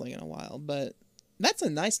watched wrestling in a while, but that's a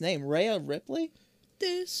nice name, Rhea Ripley.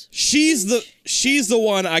 This. She's the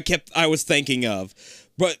one I was thinking of.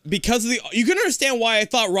 But because of you can understand why I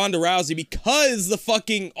thought Ronda Rousey, because the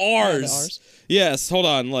fucking R's. R's. Yes, hold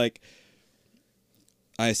on, like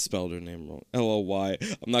I spelled her name wrong. L-O-Y.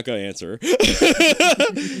 I'm not gonna answer.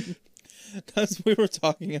 Because we were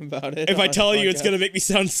talking about it. If I on tell the you, it's podcast. gonna make me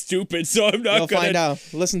sound stupid, so I'm not You'll gonna. find out.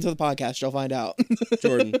 Listen to the podcast. You'll find out.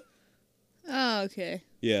 Jordan. Oh, okay.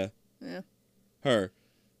 Yeah. Yeah. Her.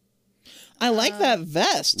 I like that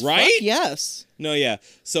vest. Right? Fuck yes. No, yeah.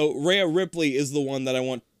 So Rhea Ripley is the one that I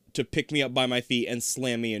want to pick me up by my feet and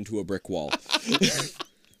slam me into a brick wall.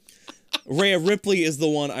 Rhea Ripley is the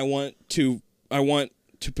one I want to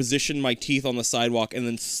position my teeth on the sidewalk and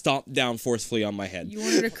then stomp down forcefully on my head. You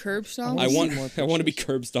wanted a curb stomp? I see want more to be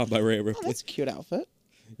curb stomped by Rhea Oh, Ripley. that's a cute outfit.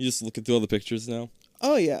 You just looking through all the pictures now.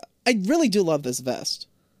 Oh yeah, I really do love this vest.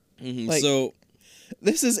 Like- So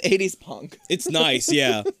This is 80s punk. it's nice,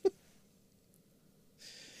 yeah.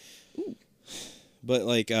 But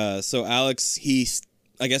like, so Alex,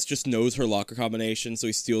 I guess just knows her locker combination, so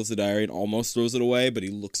he steals the diary and almost throws it away, but he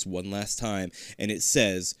looks one last time, and it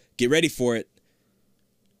says, "Get ready for it."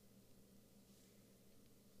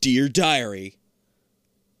 Dear Diary.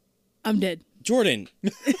 I'm dead. Jordan.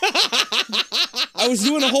 I was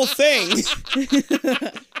doing a whole thing.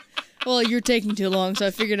 Well, you're taking too long, so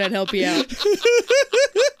I figured I'd help you out.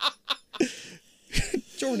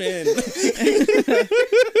 Jordan.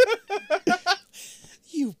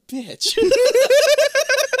 You bitch.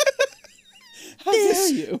 How dare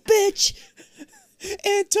you? Bitch!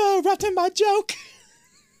 Interrupting my joke.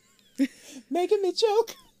 Making me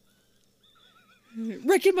joke.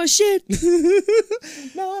 Wrecking my shit!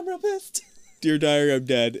 Now I'm real pissed. Dear Diary, I'm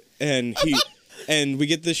dead. And we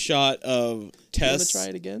get this shot of You want Tess. to try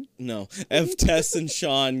it again? No, of Tess and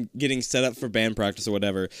Sean getting set up for band practice or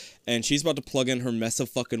whatever, and she's about to plug in her mess of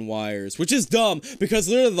fucking wires, which is dumb because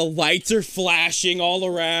literally the lights are flashing all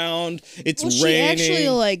around. It's Well, she raining. actually,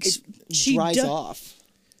 like, she Dries do- off.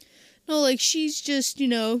 No, like, she's just,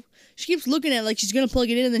 she keeps looking at it like she's gonna plug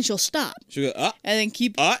it in and then she'll stop. She goes, And then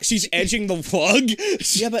keep... she's edging the plug.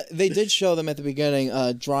 Yeah, but they did show them at the beginning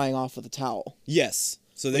drying off with a towel. Yes,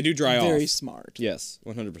 so they do dry off. Very smart. Yes,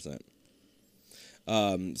 100%.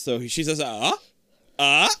 So she says,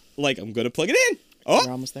 like I'm gonna plug it in.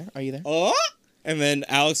 We're almost there. Are you there? And then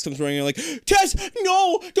Alex comes running and like, Tess,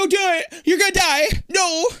 no, don't do it. You're gonna die.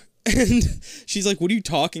 No. And she's like, what are you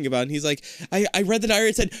talking about? And he's like, I read the diary.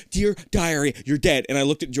 It said, Dear Diary, you're dead. And I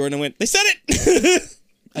looked at Jordan and went, they said it.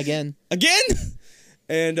 Again. Again?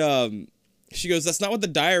 And she goes, that's not what the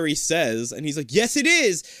diary says. And he's like, yes, it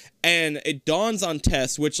is. And it dawns on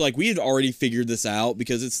Tess, which like we had already figured this out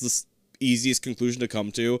because it's the easiest conclusion to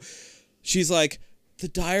come to. She's like, the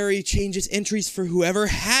diary changes entries for whoever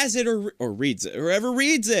has it or reads it, whoever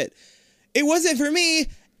reads it. It wasn't for me.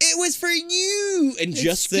 It was for you. And It's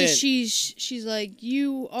just 'cause then, she's like,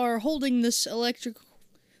 you are holding this electric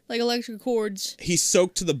cords. he's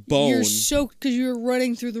soaked to the bone. You're soaked because you're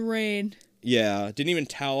running through the rain. Yeah, didn't even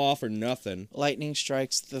towel off or nothing. Lightning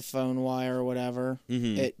strikes the phone wire or whatever.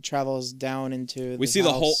 Mhm. It travels down into We see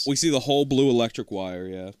the whole. house. We see the whole blue electric wire.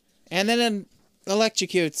 Yeah. And then it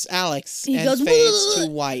electrocutes Alex He and goes, fades to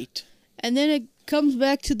white. And then it comes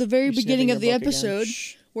back to the very You're beginning sniffing of the your book again. episode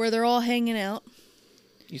Shh. where they're all hanging out.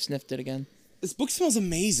 You sniffed it again. This book smells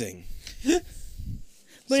amazing. But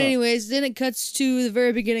So- anyways, then it cuts to the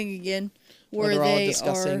very beginning again, where they're all they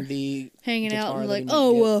discussing are the hanging out guitar and that like, we need to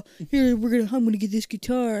oh, here I'm gonna get this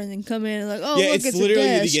guitar, and then come in and like, oh, yeah, look, it's it's literally a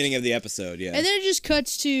the desk. beginning of the episode. Yeah. And then it just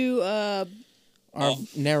cuts to our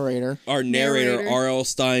narrator. Our narrator, narrator. R.L.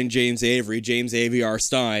 Stein, James Avery, James A.V.R.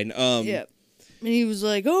 Stein. yeah, and he was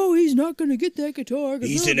like, oh, he's not gonna get that guitar. 'cause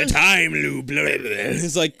He's blah, in a blah, time loop. Blah, blah, blah.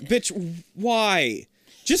 It's like, bitch, why?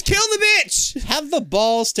 Just kill the bitch. Have the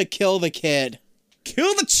balls to kill the kid.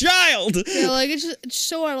 Kill the child. Yeah, like it's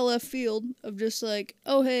so out of left field of just like,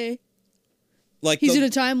 oh hey, Like he's the, in a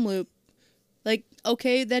time loop. Like,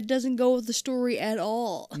 okay, that doesn't go with the story at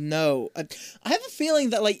all. No. I have a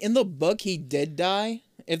feeling that, like, in the book, he did die.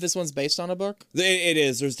 If this one's based on a book. It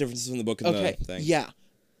is. There's differences in the book and Okay. the thing. Yeah.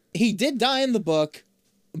 He did die in the book,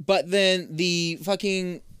 but then the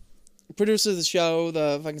fucking producer of the show,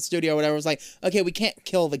 the fucking studio, whatever, was like, okay, we can't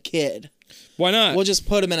kill the kid. Why not? We'll just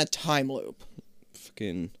put him in a time loop.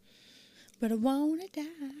 Fucking. But I wanna die.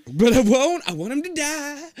 But I won't. I want him to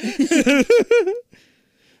die.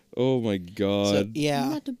 Oh my god. So, yeah.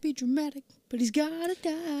 Not to be dramatic, but he's gotta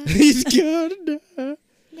die. He's gotta die.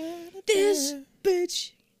 This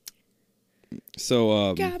bitch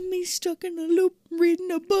So got me stuck in a loop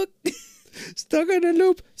reading a book. stuck in a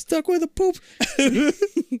loop, stuck with a poop.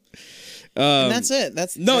 And that's it.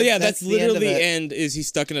 That's No, that- yeah, that's the end literally of the it. end. Is he's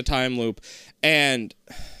stuck in a time loop, and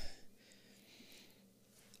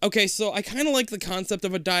okay, so I kind of like the concept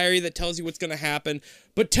of a diary that tells you what's gonna happen,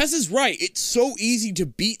 but Tess is right. It's so easy to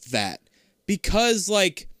beat that because,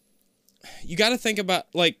 like, you got to think about,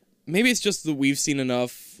 like, maybe it's just that we've seen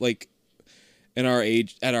enough, like, in our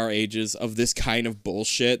age, at our ages, of this kind of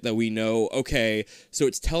bullshit that we know. Okay, so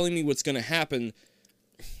it's telling me what's gonna happen.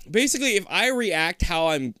 Basically, if I react how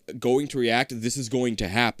I'm going to react, this is going to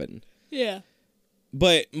happen. Yeah.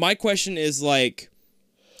 But my question is, like,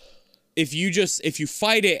 if you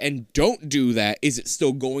fight it and don't do that, is it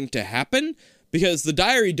still going to happen? Because the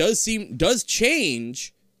diary does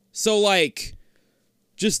change. So, like,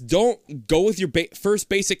 just don't go with your first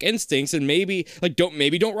basic instincts, and maybe don't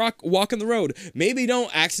walk in the road. Maybe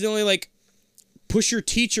don't accidentally, like, push your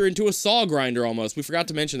teacher into a saw grinder almost. We forgot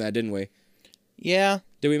to mention that, didn't we? Yeah.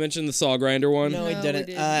 Did we mention the saw grinder one? No, we No, we didn't.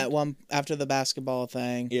 didn't. At one after the basketball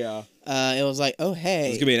thing, Yeah. it was like, oh hey,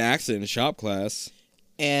 There's gonna be an accident in shop class.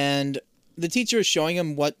 and the teacher is showing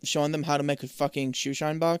them how to make a fucking shoe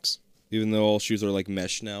shine box. Even though all shoes are like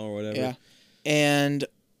mesh now or whatever. Yeah, and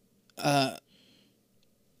Alex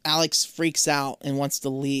Alex freaks out and wants to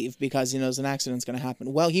leave because he knows an accident's going to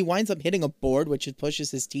happen. Well, he winds up hitting a board, which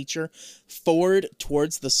pushes his teacher forward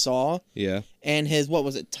towards the saw. Yeah. And his, what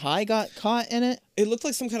was it, tie got caught in it? It looked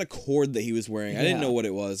like some kind of cord that he was wearing. I didn't Yeah. know what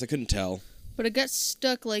it was. I couldn't tell. But it got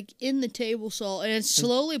stuck like in the table saw, and it's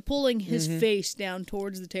slowly pulling his face down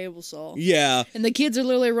towards the table saw. Yeah. And the kids are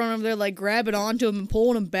literally running over there, like grabbing onto him and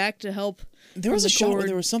pulling him back to help. There was from a the shot where cord.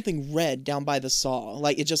 there was something red down by the saw.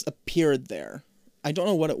 Like, it just appeared there. I don't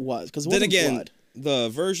know what it was, because it Then wasn't again, blood. the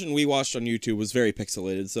version we watched on YouTube was very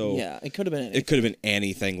pixelated, so Yeah, it could have been anything. it could have been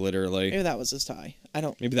anything, literally. Maybe that was his tie.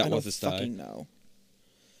 Maybe that I don't was his tie. fucking know.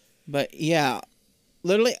 But yeah,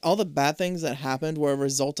 literally all the bad things that happened were a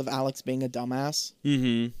result of Alex being a dumbass.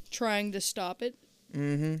 Mm-hmm. Trying to stop it.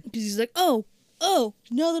 Mm-hmm. Because he's like, oh,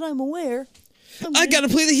 now that I'm aware. I gotta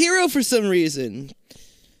play the hero for some reason.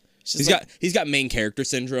 He's He's got main character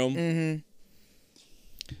syndrome. Mm-hmm.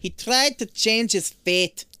 He tried to change his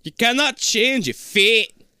fate. You cannot change your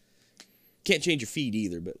feet. Can't change your feet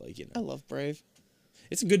either, but like, you I know. love Brave.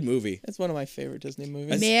 It's a good movie. It's one of my favorite Disney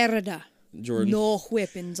movies. Merda. Jordan. No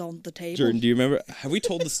weapons on the table. Jordan, do you remember? Have we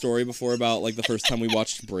told the story before about like the first time we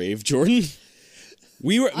watched Brave, Jordan?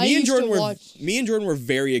 Me and Jordan were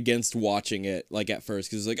very against watching it like at first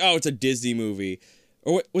because it's like, oh, it's a Disney movie.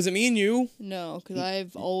 Or was it me and you? No, because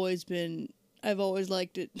I've always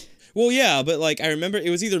liked it. Well, yeah, but like I remember it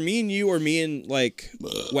was either me and you or me and like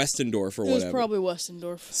Westendorf or It was whatever. probably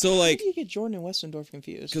Westendorf. So How like, do you get Jordan and Westendorf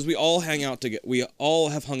confused? because we all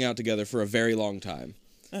have hung out together for a very long time.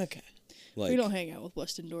 Okay. Like We don't hang out with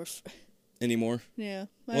Westendorf. anymore. Yeah,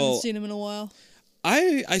 I Well- haven't seen him in a while.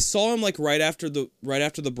 I saw him like right after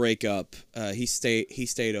the breakup. He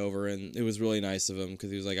stayed over, and it was really nice of him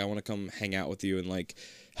because he was like, I want to come hang out with you and like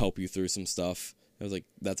help you through some stuff. I was like,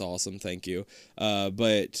 that's awesome, thank you.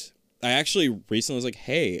 But I actually recently was like,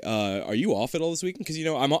 hey, are you off at all this weekend? Because you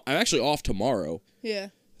know I'm actually off tomorrow. Yeah.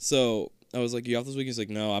 So I was like, you off this week? He's like,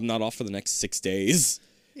 no, I'm not off for the next 6 days.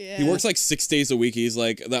 Yeah. He works like 6 days a week. He's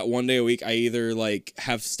like, that one day a week, I either like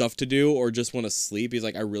have stuff to do or just want to sleep. He's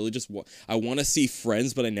like, I really just I want to see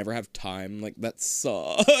friends, but I never have time. I'm like, that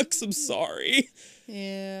sucks. I'm sorry.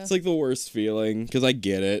 Yeah. It's like the worst feeling because I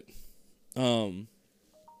get it.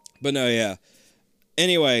 But no, yeah.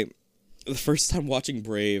 Anyway, the first time watching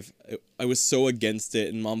Brave, I was so against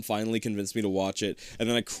it, and Mom finally convinced me to watch it, and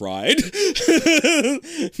then I cried.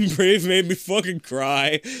 Brave made me fucking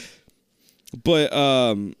cry. But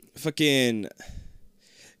fucking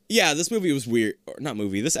yeah, this movie was weird. Or not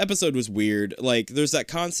movie. This episode was weird. Like, there's that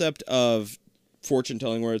concept of fortune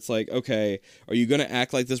telling where it's like, okay, are you gonna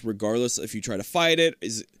act like this regardless if you try to fight it?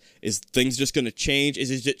 Is things just gonna change?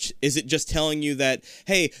 Is it just telling you that,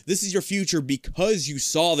 hey, this is your future because you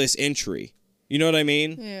saw this entry? You know what I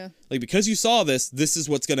mean? Yeah. Like, because you saw this is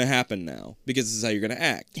what's gonna happen now because this is how you're gonna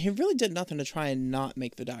act. He really did nothing to try and not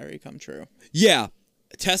make the diary come true. Yeah.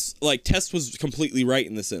 Tess was completely right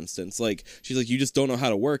in this instance. Like, she's like, you just don't know how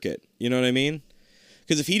to work it. You know what I mean?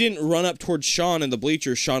 Because if he didn't run up towards Sean in the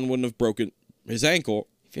bleachers, Sean wouldn't have broken his ankle.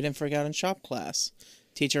 If he didn't freak out in shop class,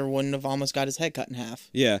 teacher wouldn't have almost got his head cut in half.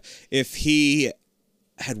 Yeah. If he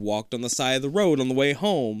had walked on the side of the road on the way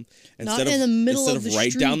home instead in the middle of of the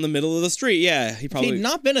right street. down the middle of the street, yeah, he If probably he'd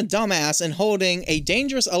not been a dumbass and holding a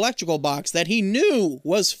dangerous electrical box that he knew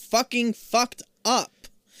was fucking fucked up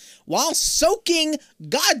while soaking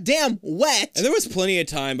goddamn wet. And there was plenty of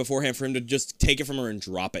time beforehand for him to just take it from her and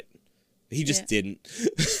drop it. He just Yeah. didn't.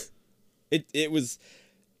 It was.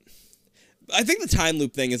 I think the time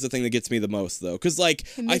loop thing is the thing that gets me the most, though, because like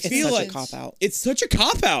I makes feel such like a cop out. it's such a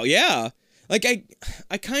cop out. Yeah, like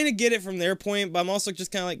I kind of get it from their point, but I'm also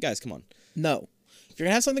just kind of like, guys, come on. No. If you're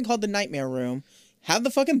gonna have something called the nightmare room, have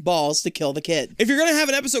the fucking balls to kill the kid. If you're gonna have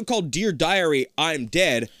an episode called Dear Diary, I'm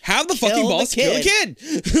Dead, have the Kill fucking the balls to kill the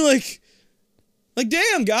kid. like,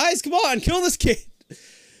 damn, guys, come on, kill this kid.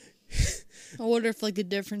 I wonder if like the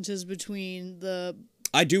differences between the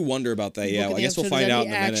I do wonder about that. Yeah, book and I the guess we'll episode find that out he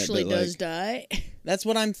in a minute. actually But does die. That's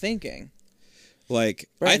what I'm thinking. like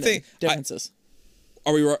I Brandon, think, differences.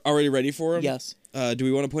 are we already ready for him? Yes. Do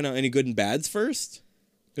we want to point out any good and bads first?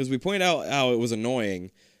 Because we point out how it was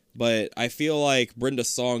annoying, but I feel like Brenda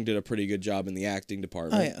Song did a pretty good job in the acting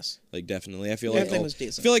department. Oh, yes. Like, definitely. I feel Everything like was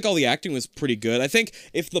decent. I feel like all the acting was pretty good. I think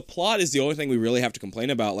if the plot is the only thing we really have to complain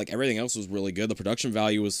about, like everything else was really good. The production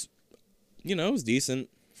value was, it was decent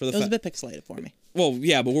for the It was a bit pixelated for me. Well,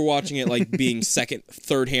 yeah, but we're watching it like being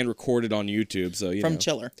third hand recorded on YouTube, so From know.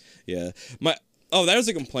 Chiller. Yeah. That was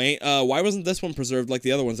a complaint. Why wasn't this one preserved like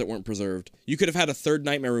the other ones that weren't preserved? You could have had a third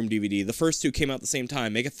Nightmare Room DVD. The first two came out at the same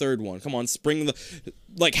time. Make a third one. Come on, have a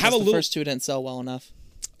The little. first two didn't sell well enough.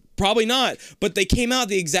 Probably not, but they came out at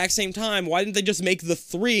the exact same time. Why didn't they just make the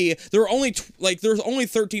 3? There were only there's only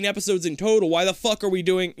 13 episodes in total. Why the fuck are we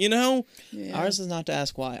doing, you know? Yeah. Ours is not to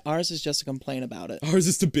ask why. Ours is just to complain about it. Ours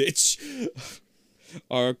is to bitch.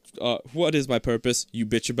 What is my purpose? You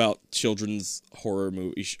bitch about children's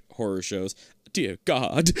horror shows. Dear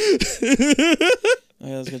God.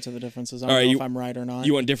 Okay, let's get to the differences. I All don't right, know you- if I'm right or not.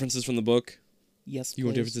 You want differences from the book? Yes, You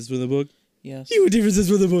want please. differences from the book? Yes. You want differences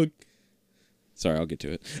from the book? Sorry, I'll get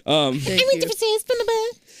to it. Thank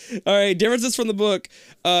you. All right, differences from the book.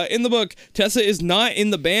 In the book, Tessa is not in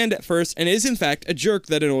the band at first and is in fact a jerk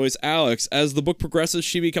that annoys Alex. As the book progresses,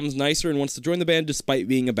 she becomes nicer and wants to join the band despite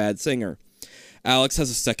being a bad singer. Alex has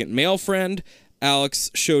a second male friend. Alex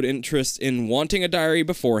showed interest in wanting a diary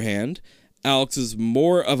beforehand. Alex is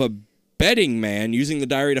more of a betting man, using the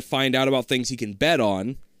diary to find out about things he can bet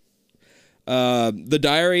on. The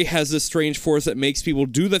diary has this strange force that makes people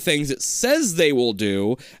do the things it says they will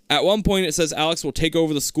do. At one point, it says Alex will take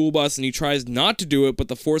over the school bus, and he tries not to do it, but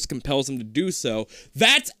the force compels him to do so.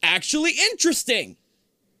 That's actually interesting.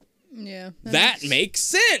 Yeah. That makes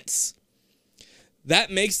sense.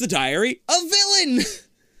 That makes the diary a villain.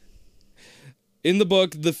 In the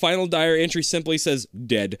book, the final diary entry simply says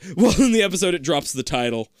dead, while in the episode it drops the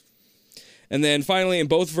title. And then finally, in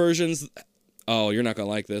both versions, oh, you're not going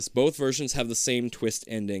to like this, both versions have the same twist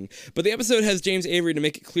ending. But the episode has James Avery to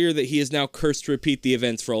make it clear that he is now cursed to repeat the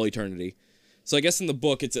events for all eternity. So I guess in the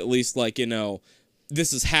book, it's at least like, you know,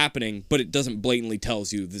 this is happening, but it doesn't blatantly tell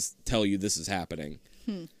you this is happening.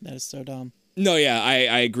 That is so dumb. No, yeah,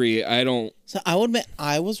 I agree. I don't So I would admit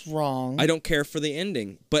I was wrong. I don't care for the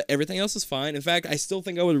ending, but everything else is fine. In fact, I still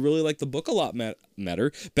think I would really like the book a lot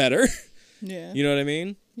better. Yeah. You know what I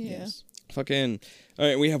mean? Yeah. Yes. Fucking. All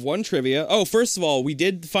right, we have one trivia. Oh, first of all, we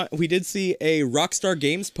did see a Rockstar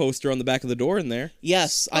Games poster on the back of the door in there.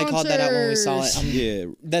 Yes, I called that out when we saw it. Yeah,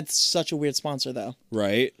 That's such a weird sponsor, though,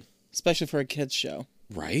 right. especially for a kids show.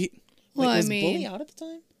 Right? Well, Wait, I was mean, Bully out at the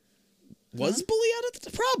time? Was Bully out at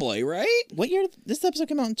the probably, right? What year? This episode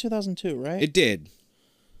came out in 2002, right? It did.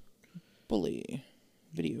 Bully,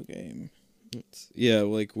 video game. Yeah,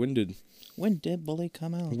 like when did When did Bully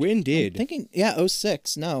come out? when did? I'm thinking, yeah,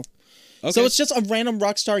 06. No. Okay. So it's just a random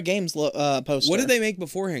Rockstar Games poster. What did they make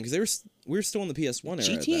beforehand? Because we were still in the PS1 era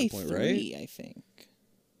at GTA that point, 3, right? I think.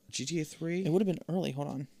 GTA 3. It would have been early. Hold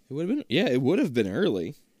on. It would have been, yeah, it would have been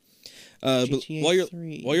early. But GTA while you're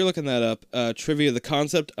 3. looking that up, trivia: the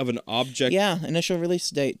concept of an object. Yeah, initial release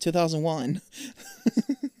date 2001.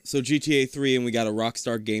 So GTA 3, and we got a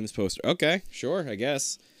Rockstar Games poster. Okay, sure, I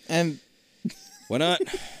guess. And Why not?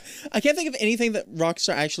 I can't think of anything that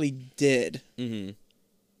Rockstar actually did. Mm-hmm.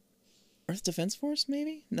 Earth Defense Force,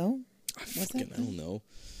 maybe? No. I What's fucking that don't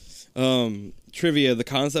know. Trivia: the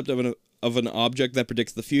concept of an object that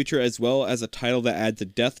predicts the future, as well as a title that adds a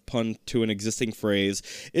death pun to an existing phrase,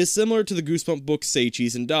 is similar to the Goosebump book Say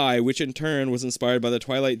Cheese and Die, which in turn was inspired by the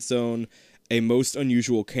Twilight Zone, A Most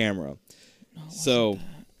Unusual Camera. So,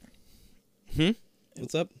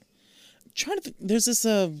 what's up? Trying to think, there's this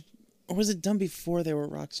or was it done before they were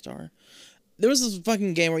Rockstar? There was this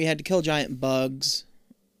fucking game where you had to kill giant bugs,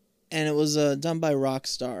 and it was done by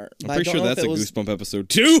Rockstar. I'm But I pretty don't sure know if that's a it was- Goosebump episode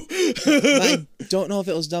too. but I don't know if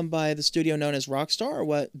it was done by the studio known as Rockstar or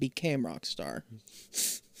what became Rockstar.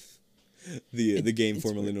 the game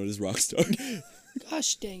formerly known as Rockstar.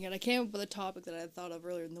 gosh dang it. I came up with a topic that I had thought of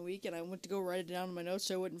earlier in the week, and I went to go write it down in my notes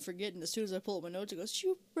so I wouldn't forget, and as soon as I pull up my notes, it goes,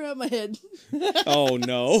 shoot, right out my head. Oh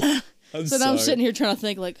no! I'm So sorry. now I'm sitting here trying to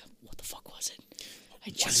think, like, what the fuck was it? I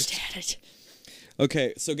just had it.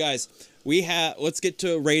 Okay, so guys, let's get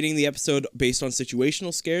to rating the episode based on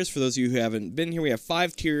situational scares. For those of you who haven't been here, we have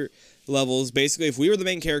 5 tier levels. Basically, if we were the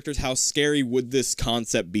main characters, how scary would this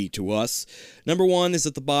concept be to us? Number 1 is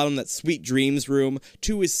at the bottom, that Sweet Dreams room.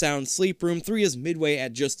 2 is Sound Sleep room. 3 is midway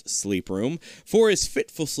at just Sleep room. 4 is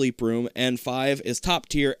Fitful Sleep room. And 5 is top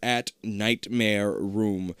tier at Nightmare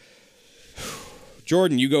room.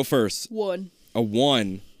 Jordan, you go first. 1. A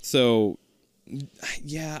 1. So,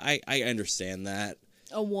 yeah, I understand that.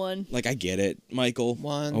 A 1. Like, I get it, Michael.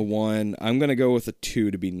 1. A 1. I'm gonna go with a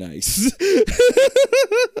 2 to be nice.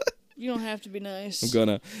 You don't have to be nice. I'm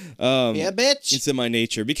gonna. Yeah, bitch. It's in my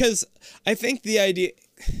nature because I think the idea.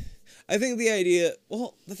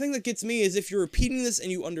 Well, the thing that gets me is if you're repeating this and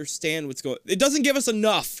you understand what's going. It doesn't give us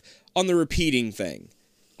enough on the repeating thing.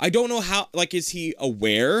 I don't know how. Like, is he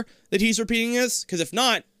aware that he's repeating this? Because if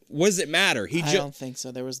not, what does it matter? I don't think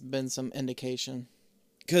so. There was been some indication.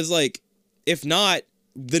 Because, like, if not,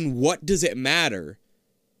 then what does it matter?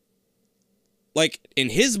 Like, in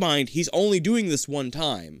his mind, he's only doing this one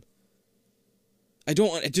time. I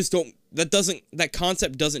just don't that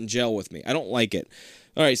concept doesn't gel with me. I don't like it.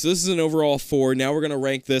 All right, so this is an overall 4. Now we're gonna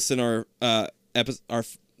rank this in our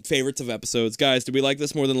favorites of episodes. Guys, did we like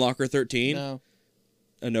this more than Locker 13? No.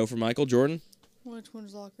 A no for Michael. Jordan? Which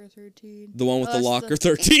one's Locker 13? The one with the That's Locker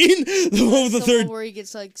 13? The one with the the third. one where he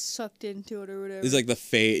gets like sucked into it or whatever. It's like the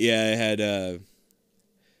fate. Yeah, it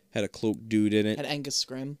had a cloaked dude in it. Had Angus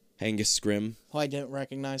Scrim, Angus Scrim. who I didn't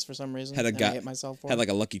recognize for some reason. Had a and guy- I hit myself for. Had like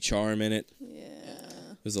a Lucky Charm in it. Yeah.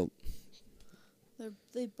 It was a.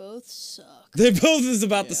 They both suck. They both is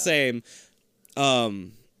about the Yeah. same.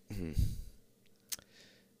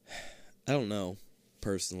 I don't know,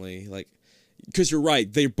 personally, like, because you're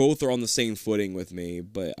right, they both are on the same footing with me,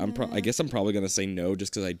 but I guess I'm probably gonna say no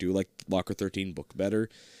just because I do like Locker 13 book better,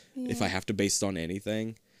 if I have to base it on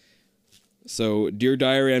anything. So, Dear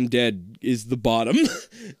Diary, I'm Dead is the bottom.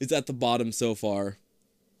 It's at the bottom so far.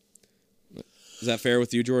 Is that fair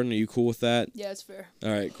with you, Jordan? Are you cool with that? Yeah, it's fair.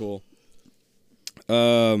 All right, cool.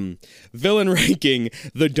 Villain ranking,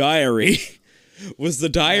 The Diary. Was The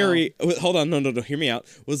Diary... Hold on, no, hear me out.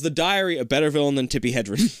 Was The Diary a better villain than Tippi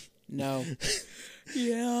Hedren? No.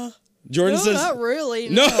 Yeah. Jordan No, says... not really.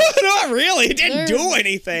 No, not really. It didn't They're- do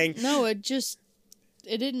anything. No, it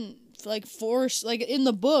didn't like force, like in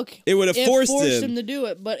the book. It would have forced him. him to do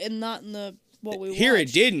it, but not in the what we Here it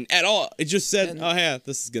watched. didn't at all. It just said, And- oh yeah,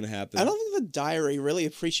 this is going to happen. I don't think the diary really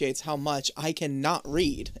appreciates how much I cannot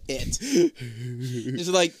read it. It's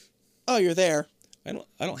like, oh, you're there. I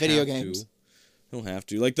don't Video have games. to. I don't have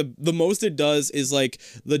to. Like, the most it does is, like,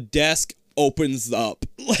 the desk opens up,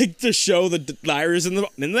 like, to show the diaries in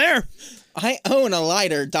there. I own a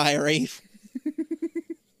lighter diary.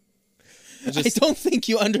 I don't think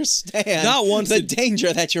you understand Not once the did-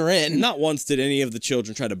 danger that you're in. Not once did any of the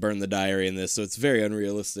children try to burn the diary in this, so it's very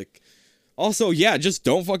unrealistic. Also, yeah, just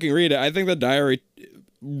don't fucking read it. I think the diary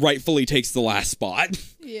rightfully takes the last spot.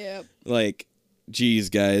 Yeah. Like, geez,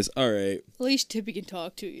 guys. All right. At least Tippy can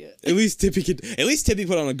talk to you. At least Tippy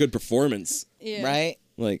put on a good performance. Yeah. Right?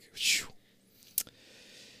 Like, phew.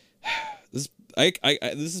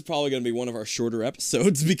 This is probably gonna be one of our shorter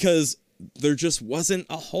episodes because there just wasn't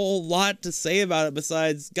a whole lot to say about it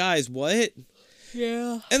besides, guys, what?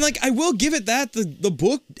 Yeah. And, like, I will give it that the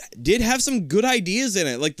book did have some good ideas in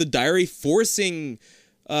it, like the diary forcing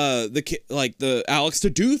the Alex to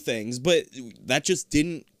do things, but that just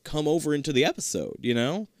didn't come over into the episode, you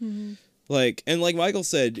know? Mm-hmm. Like, and like Michael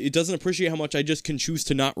said, it doesn't appreciate how much I just can choose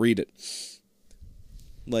to not read it.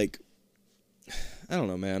 Like, I don't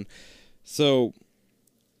know, man. So,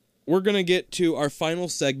 we're gonna get to our final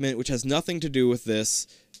segment, which has nothing to do with this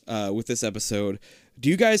episode. Do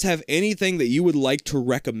you guys have anything that you would like to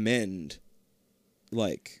recommend,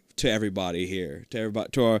 like, to everybody here,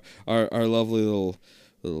 to our lovely little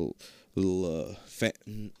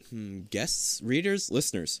guests, readers,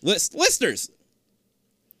 listeners, listeners?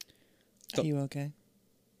 Are you okay?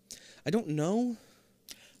 I don't know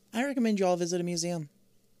I recommend you all visit a museum.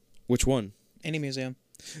 which one. Any museum.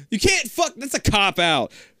 You can't that's a cop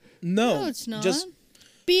out. No, it's not. Just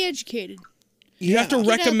be educated. You have to Get out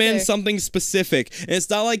recommend there. something specific, and it's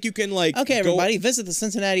not like you can like. okay, go- everybody, visit the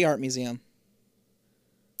Cincinnati Art Museum.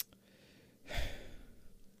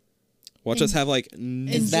 Watch us have like.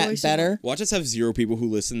 Enjoy Is that some- better? Watch us have 0 people who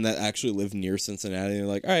listen that actually live near Cincinnati, and they're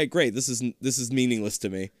like, "All right, great. This is meaningless to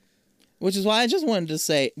me." Which is why I just wanted to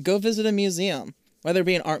say, go visit a museum. Whether it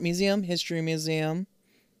be an art museum, history museum.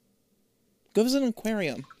 Go visit an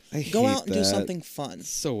aquarium. I Go hate out and do that. something fun. It's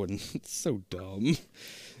so dumb.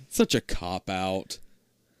 Such a cop out.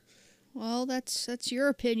 Well, that's your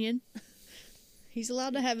opinion. He's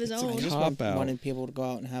allowed to have his I own. just Cop out. wanted people to go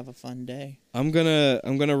out and have a fun day. I'm gonna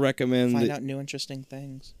recommend. Find that- out new interesting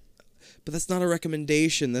things. But that's not a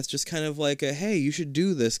recommendation. That's just kind of like a hey, you should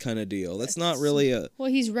do this kind of deal. That's not really a. Well,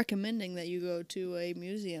 he's recommending that you go to a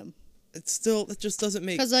museum. It's still it just doesn't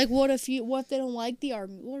make. Because, like, what if they don't like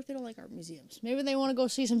what if they don't like art museums? Maybe they want to go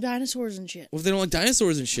see some dinosaurs and shit. What if they don't like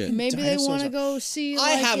dinosaurs and shit? Maybe they Dinosaurs want to are- go see. I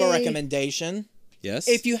like, have a recommendation. Yes.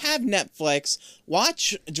 If you have Netflix,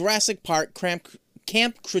 watch Jurassic Park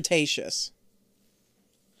Camp Cretaceous.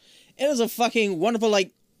 It was a fucking wonderful,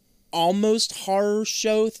 like, almost horror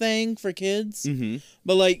show thing for kids. Mm-hmm.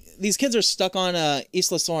 But, like, these kids are stuck on Isla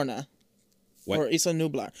Sorna. What? Or Isla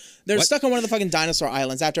Nublar. They're What? stuck on one of the fucking dinosaur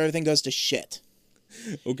islands after everything goes to shit.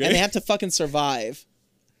 Okay. And they have to fucking survive.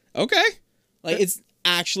 Okay. Like, it's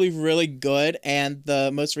actually really good, and the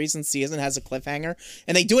most recent season has a cliffhanger.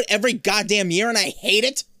 And they do it every goddamn year, and I hate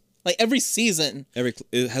it. Like, every season.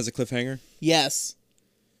 It has a cliffhanger. Yes.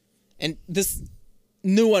 And this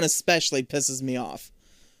new one especially pisses me off.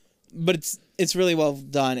 But it's really well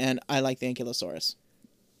done, and I like the Ankylosaurus.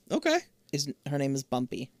 Okay. Her name is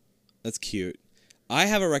Bumpy. That's cute. I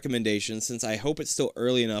have a recommendation since I hope it's still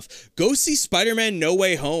early enough. Go see Spider-Man No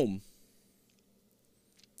Way Home.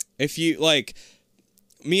 If you, like,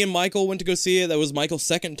 me and Michael went to go see it. That was Michael's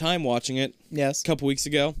second time watching it. Yes. A couple weeks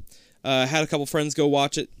ago. Had a couple friends go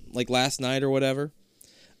watch it, like, last night or whatever.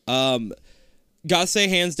 Gotta say,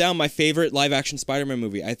 hands down, my favorite live-action Spider-Man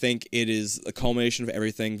movie. I think it is a culmination of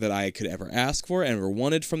everything that I could ever ask for and ever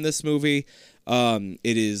wanted from this movie. I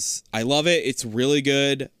love it. It's really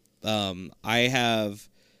good. It's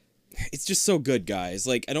just so good, guys.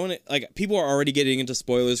 Like, I don't, like, people are already getting into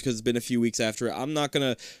spoilers because it's been a few weeks after it. I'm not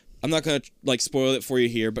gonna like spoil it for you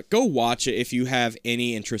here, but go watch it if you have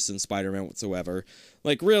any interest in Spider-Man whatsoever.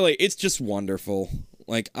 Like, really, it's just wonderful.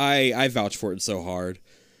 Like, I vouch for it so hard.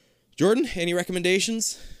 Jordan, any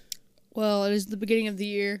recommendations? Well, it is the beginning of the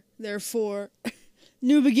year, therefore,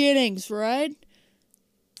 new beginnings, right?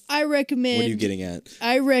 I recommend. What are you getting at?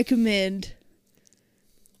 I recommend.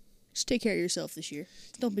 Just take care of yourself this year.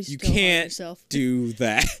 Don't be so hard on can't yourself. do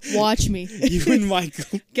that. Watch me. You and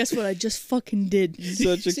Michael. Guess what I just fucking did?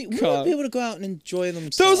 Such a See, we cop. want people to go out and enjoy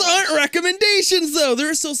themselves. Those aren't recommendations, though. There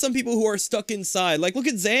are still some people who are stuck inside. Like, look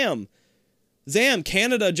at Zam.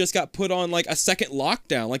 Canada just got put on, like, a second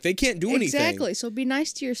lockdown. Like, they can't do anything. Exactly. So be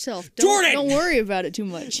nice to yourself. Jordan! Don't worry about it too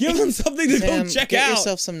much. Give them something to Sam, go check get out.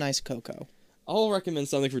 yourself some nice cocoa. I'll recommend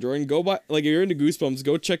something for Jordan. Go buy, like, if you're into Goosebumps,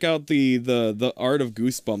 go check out the Art of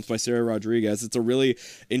Goosebumps by Sarah Rodriguez. It's a really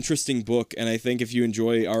interesting book, and I think if you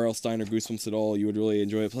enjoy R.L. Stein or Goosebumps at all, you would really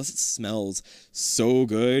enjoy it. Plus, it smells so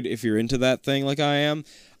good if you're into that thing like I am.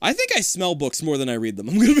 I think I smell books more than I read them.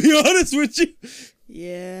 I'm gonna be honest with you.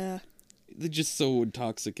 Yeah. They're just so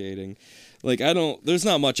intoxicating. Like, there's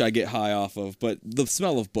not much I get high off of, but the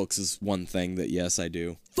smell of books is one thing that, yes, I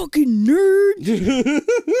do. Fucking nerd.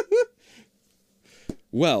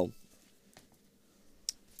 Well,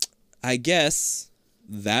 I guess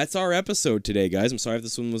that's our episode today, guys. I'm sorry if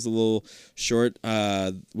this one was a little short.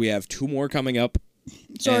 We have 2 more coming up.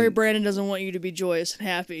 Sorry, And Brandon doesn't want you to be joyous and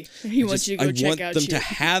happy. He wants you to go check out I want them shit. to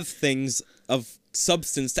have things of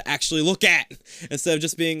substance to actually look at instead of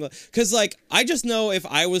just being like, because, like, I just know if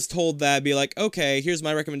I was told that, I'd be like, okay, here's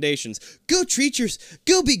my recommendations, go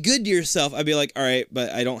be good to yourself. I'd be like, all right,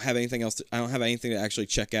 but I don't have anything else I don't have anything to actually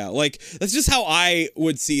check out. Like, that's just how I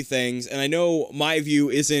would see things, and I know my view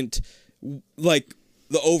isn't like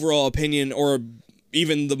the overall opinion or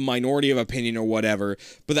even the minority of opinion or whatever,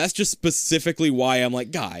 but that's just specifically why I'm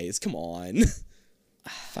like, guys, come on.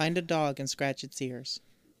 Find a dog and scratch its ears.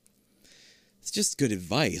 It's just good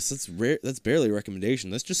advice. That's rare. That's barely a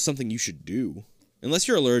recommendation. That's just something you should do. Unless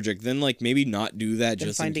you're allergic, then, like, maybe not do that Then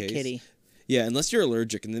just find in a case. kitty. Yeah, unless you're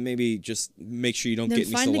allergic, and then maybe just make sure you don't Then get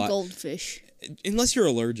any find a saliva. goldfish. Unless you're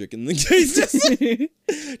allergic, in the case,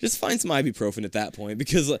 just find some ibuprofen at that point,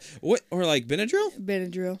 because Benadryl.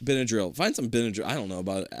 Benadryl. Find some Benadryl. I don't know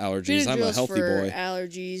about allergies. I'm a Benadryl's healthy for boy.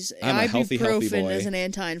 allergies. I'm a healthy Ibuprofen boy. is an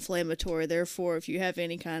anti-inflammatory. Therefore, if you have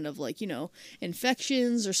any kind of, like,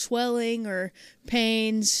 infections or swelling or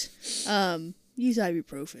pains, use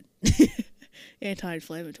ibuprofen.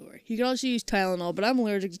 Anti-inflammatory. You can also use Tylenol, but I'm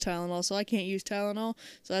allergic to Tylenol, so I can't use Tylenol.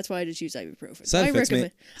 So that's why I just use ibuprofen. Side effects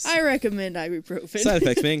I recommend ibuprofen. Side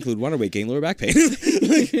effects may include water weight gain, lower back pain,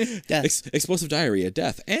 Death. explosive diarrhea,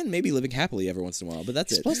 death, and maybe living happily every once in a while. But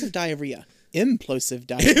that's Explosive diarrhea. Implosive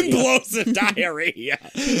diarrhea. Implosive diarrhea.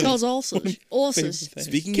 Can cause ulcers. Ulcers.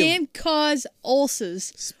 Speaking Can cause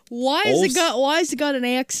ulcers. Why has it got an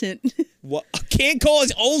accent? What? Can't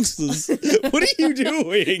cause ulcers. What are you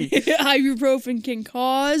doing? Ibuprofen can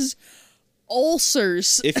cause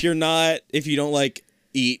ulcers. If you don't like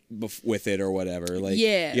eat with it or whatever, like,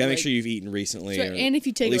 Yeah, you gotta make like- sure you've eaten recently, Right, or and if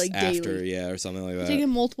you take at it, least like, after, daily. yeah, or something like that. Take it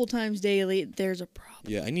multiple times daily, there's a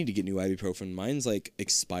problem. Yeah, I need to get new ibuprofen. Mine's like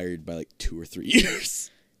expired by like 2 or 3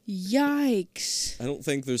 years. Yikes. I don't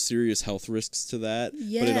think there's serious health risks to that, but it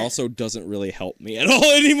Yeah. also doesn't really help me at all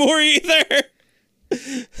anymore either.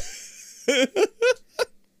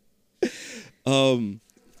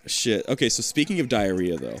 Shit. Okay, so speaking of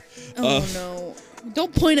diarrhea, though. Oh no.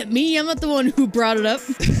 Don't point at me, I'm not the one who brought it up.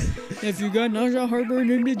 If you got nausea,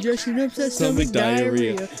 heartburn, indigestion, upset stomach,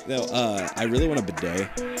 diarrhea. No, I really want a bidet.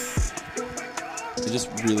 I just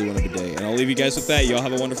really want a bidet. And I'll leave you guys with that. Y'all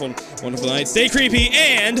have a wonderful, wonderful night. Stay creepy,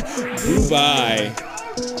 and goodbye.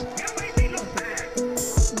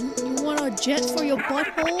 You want a jet for your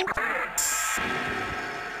butthole?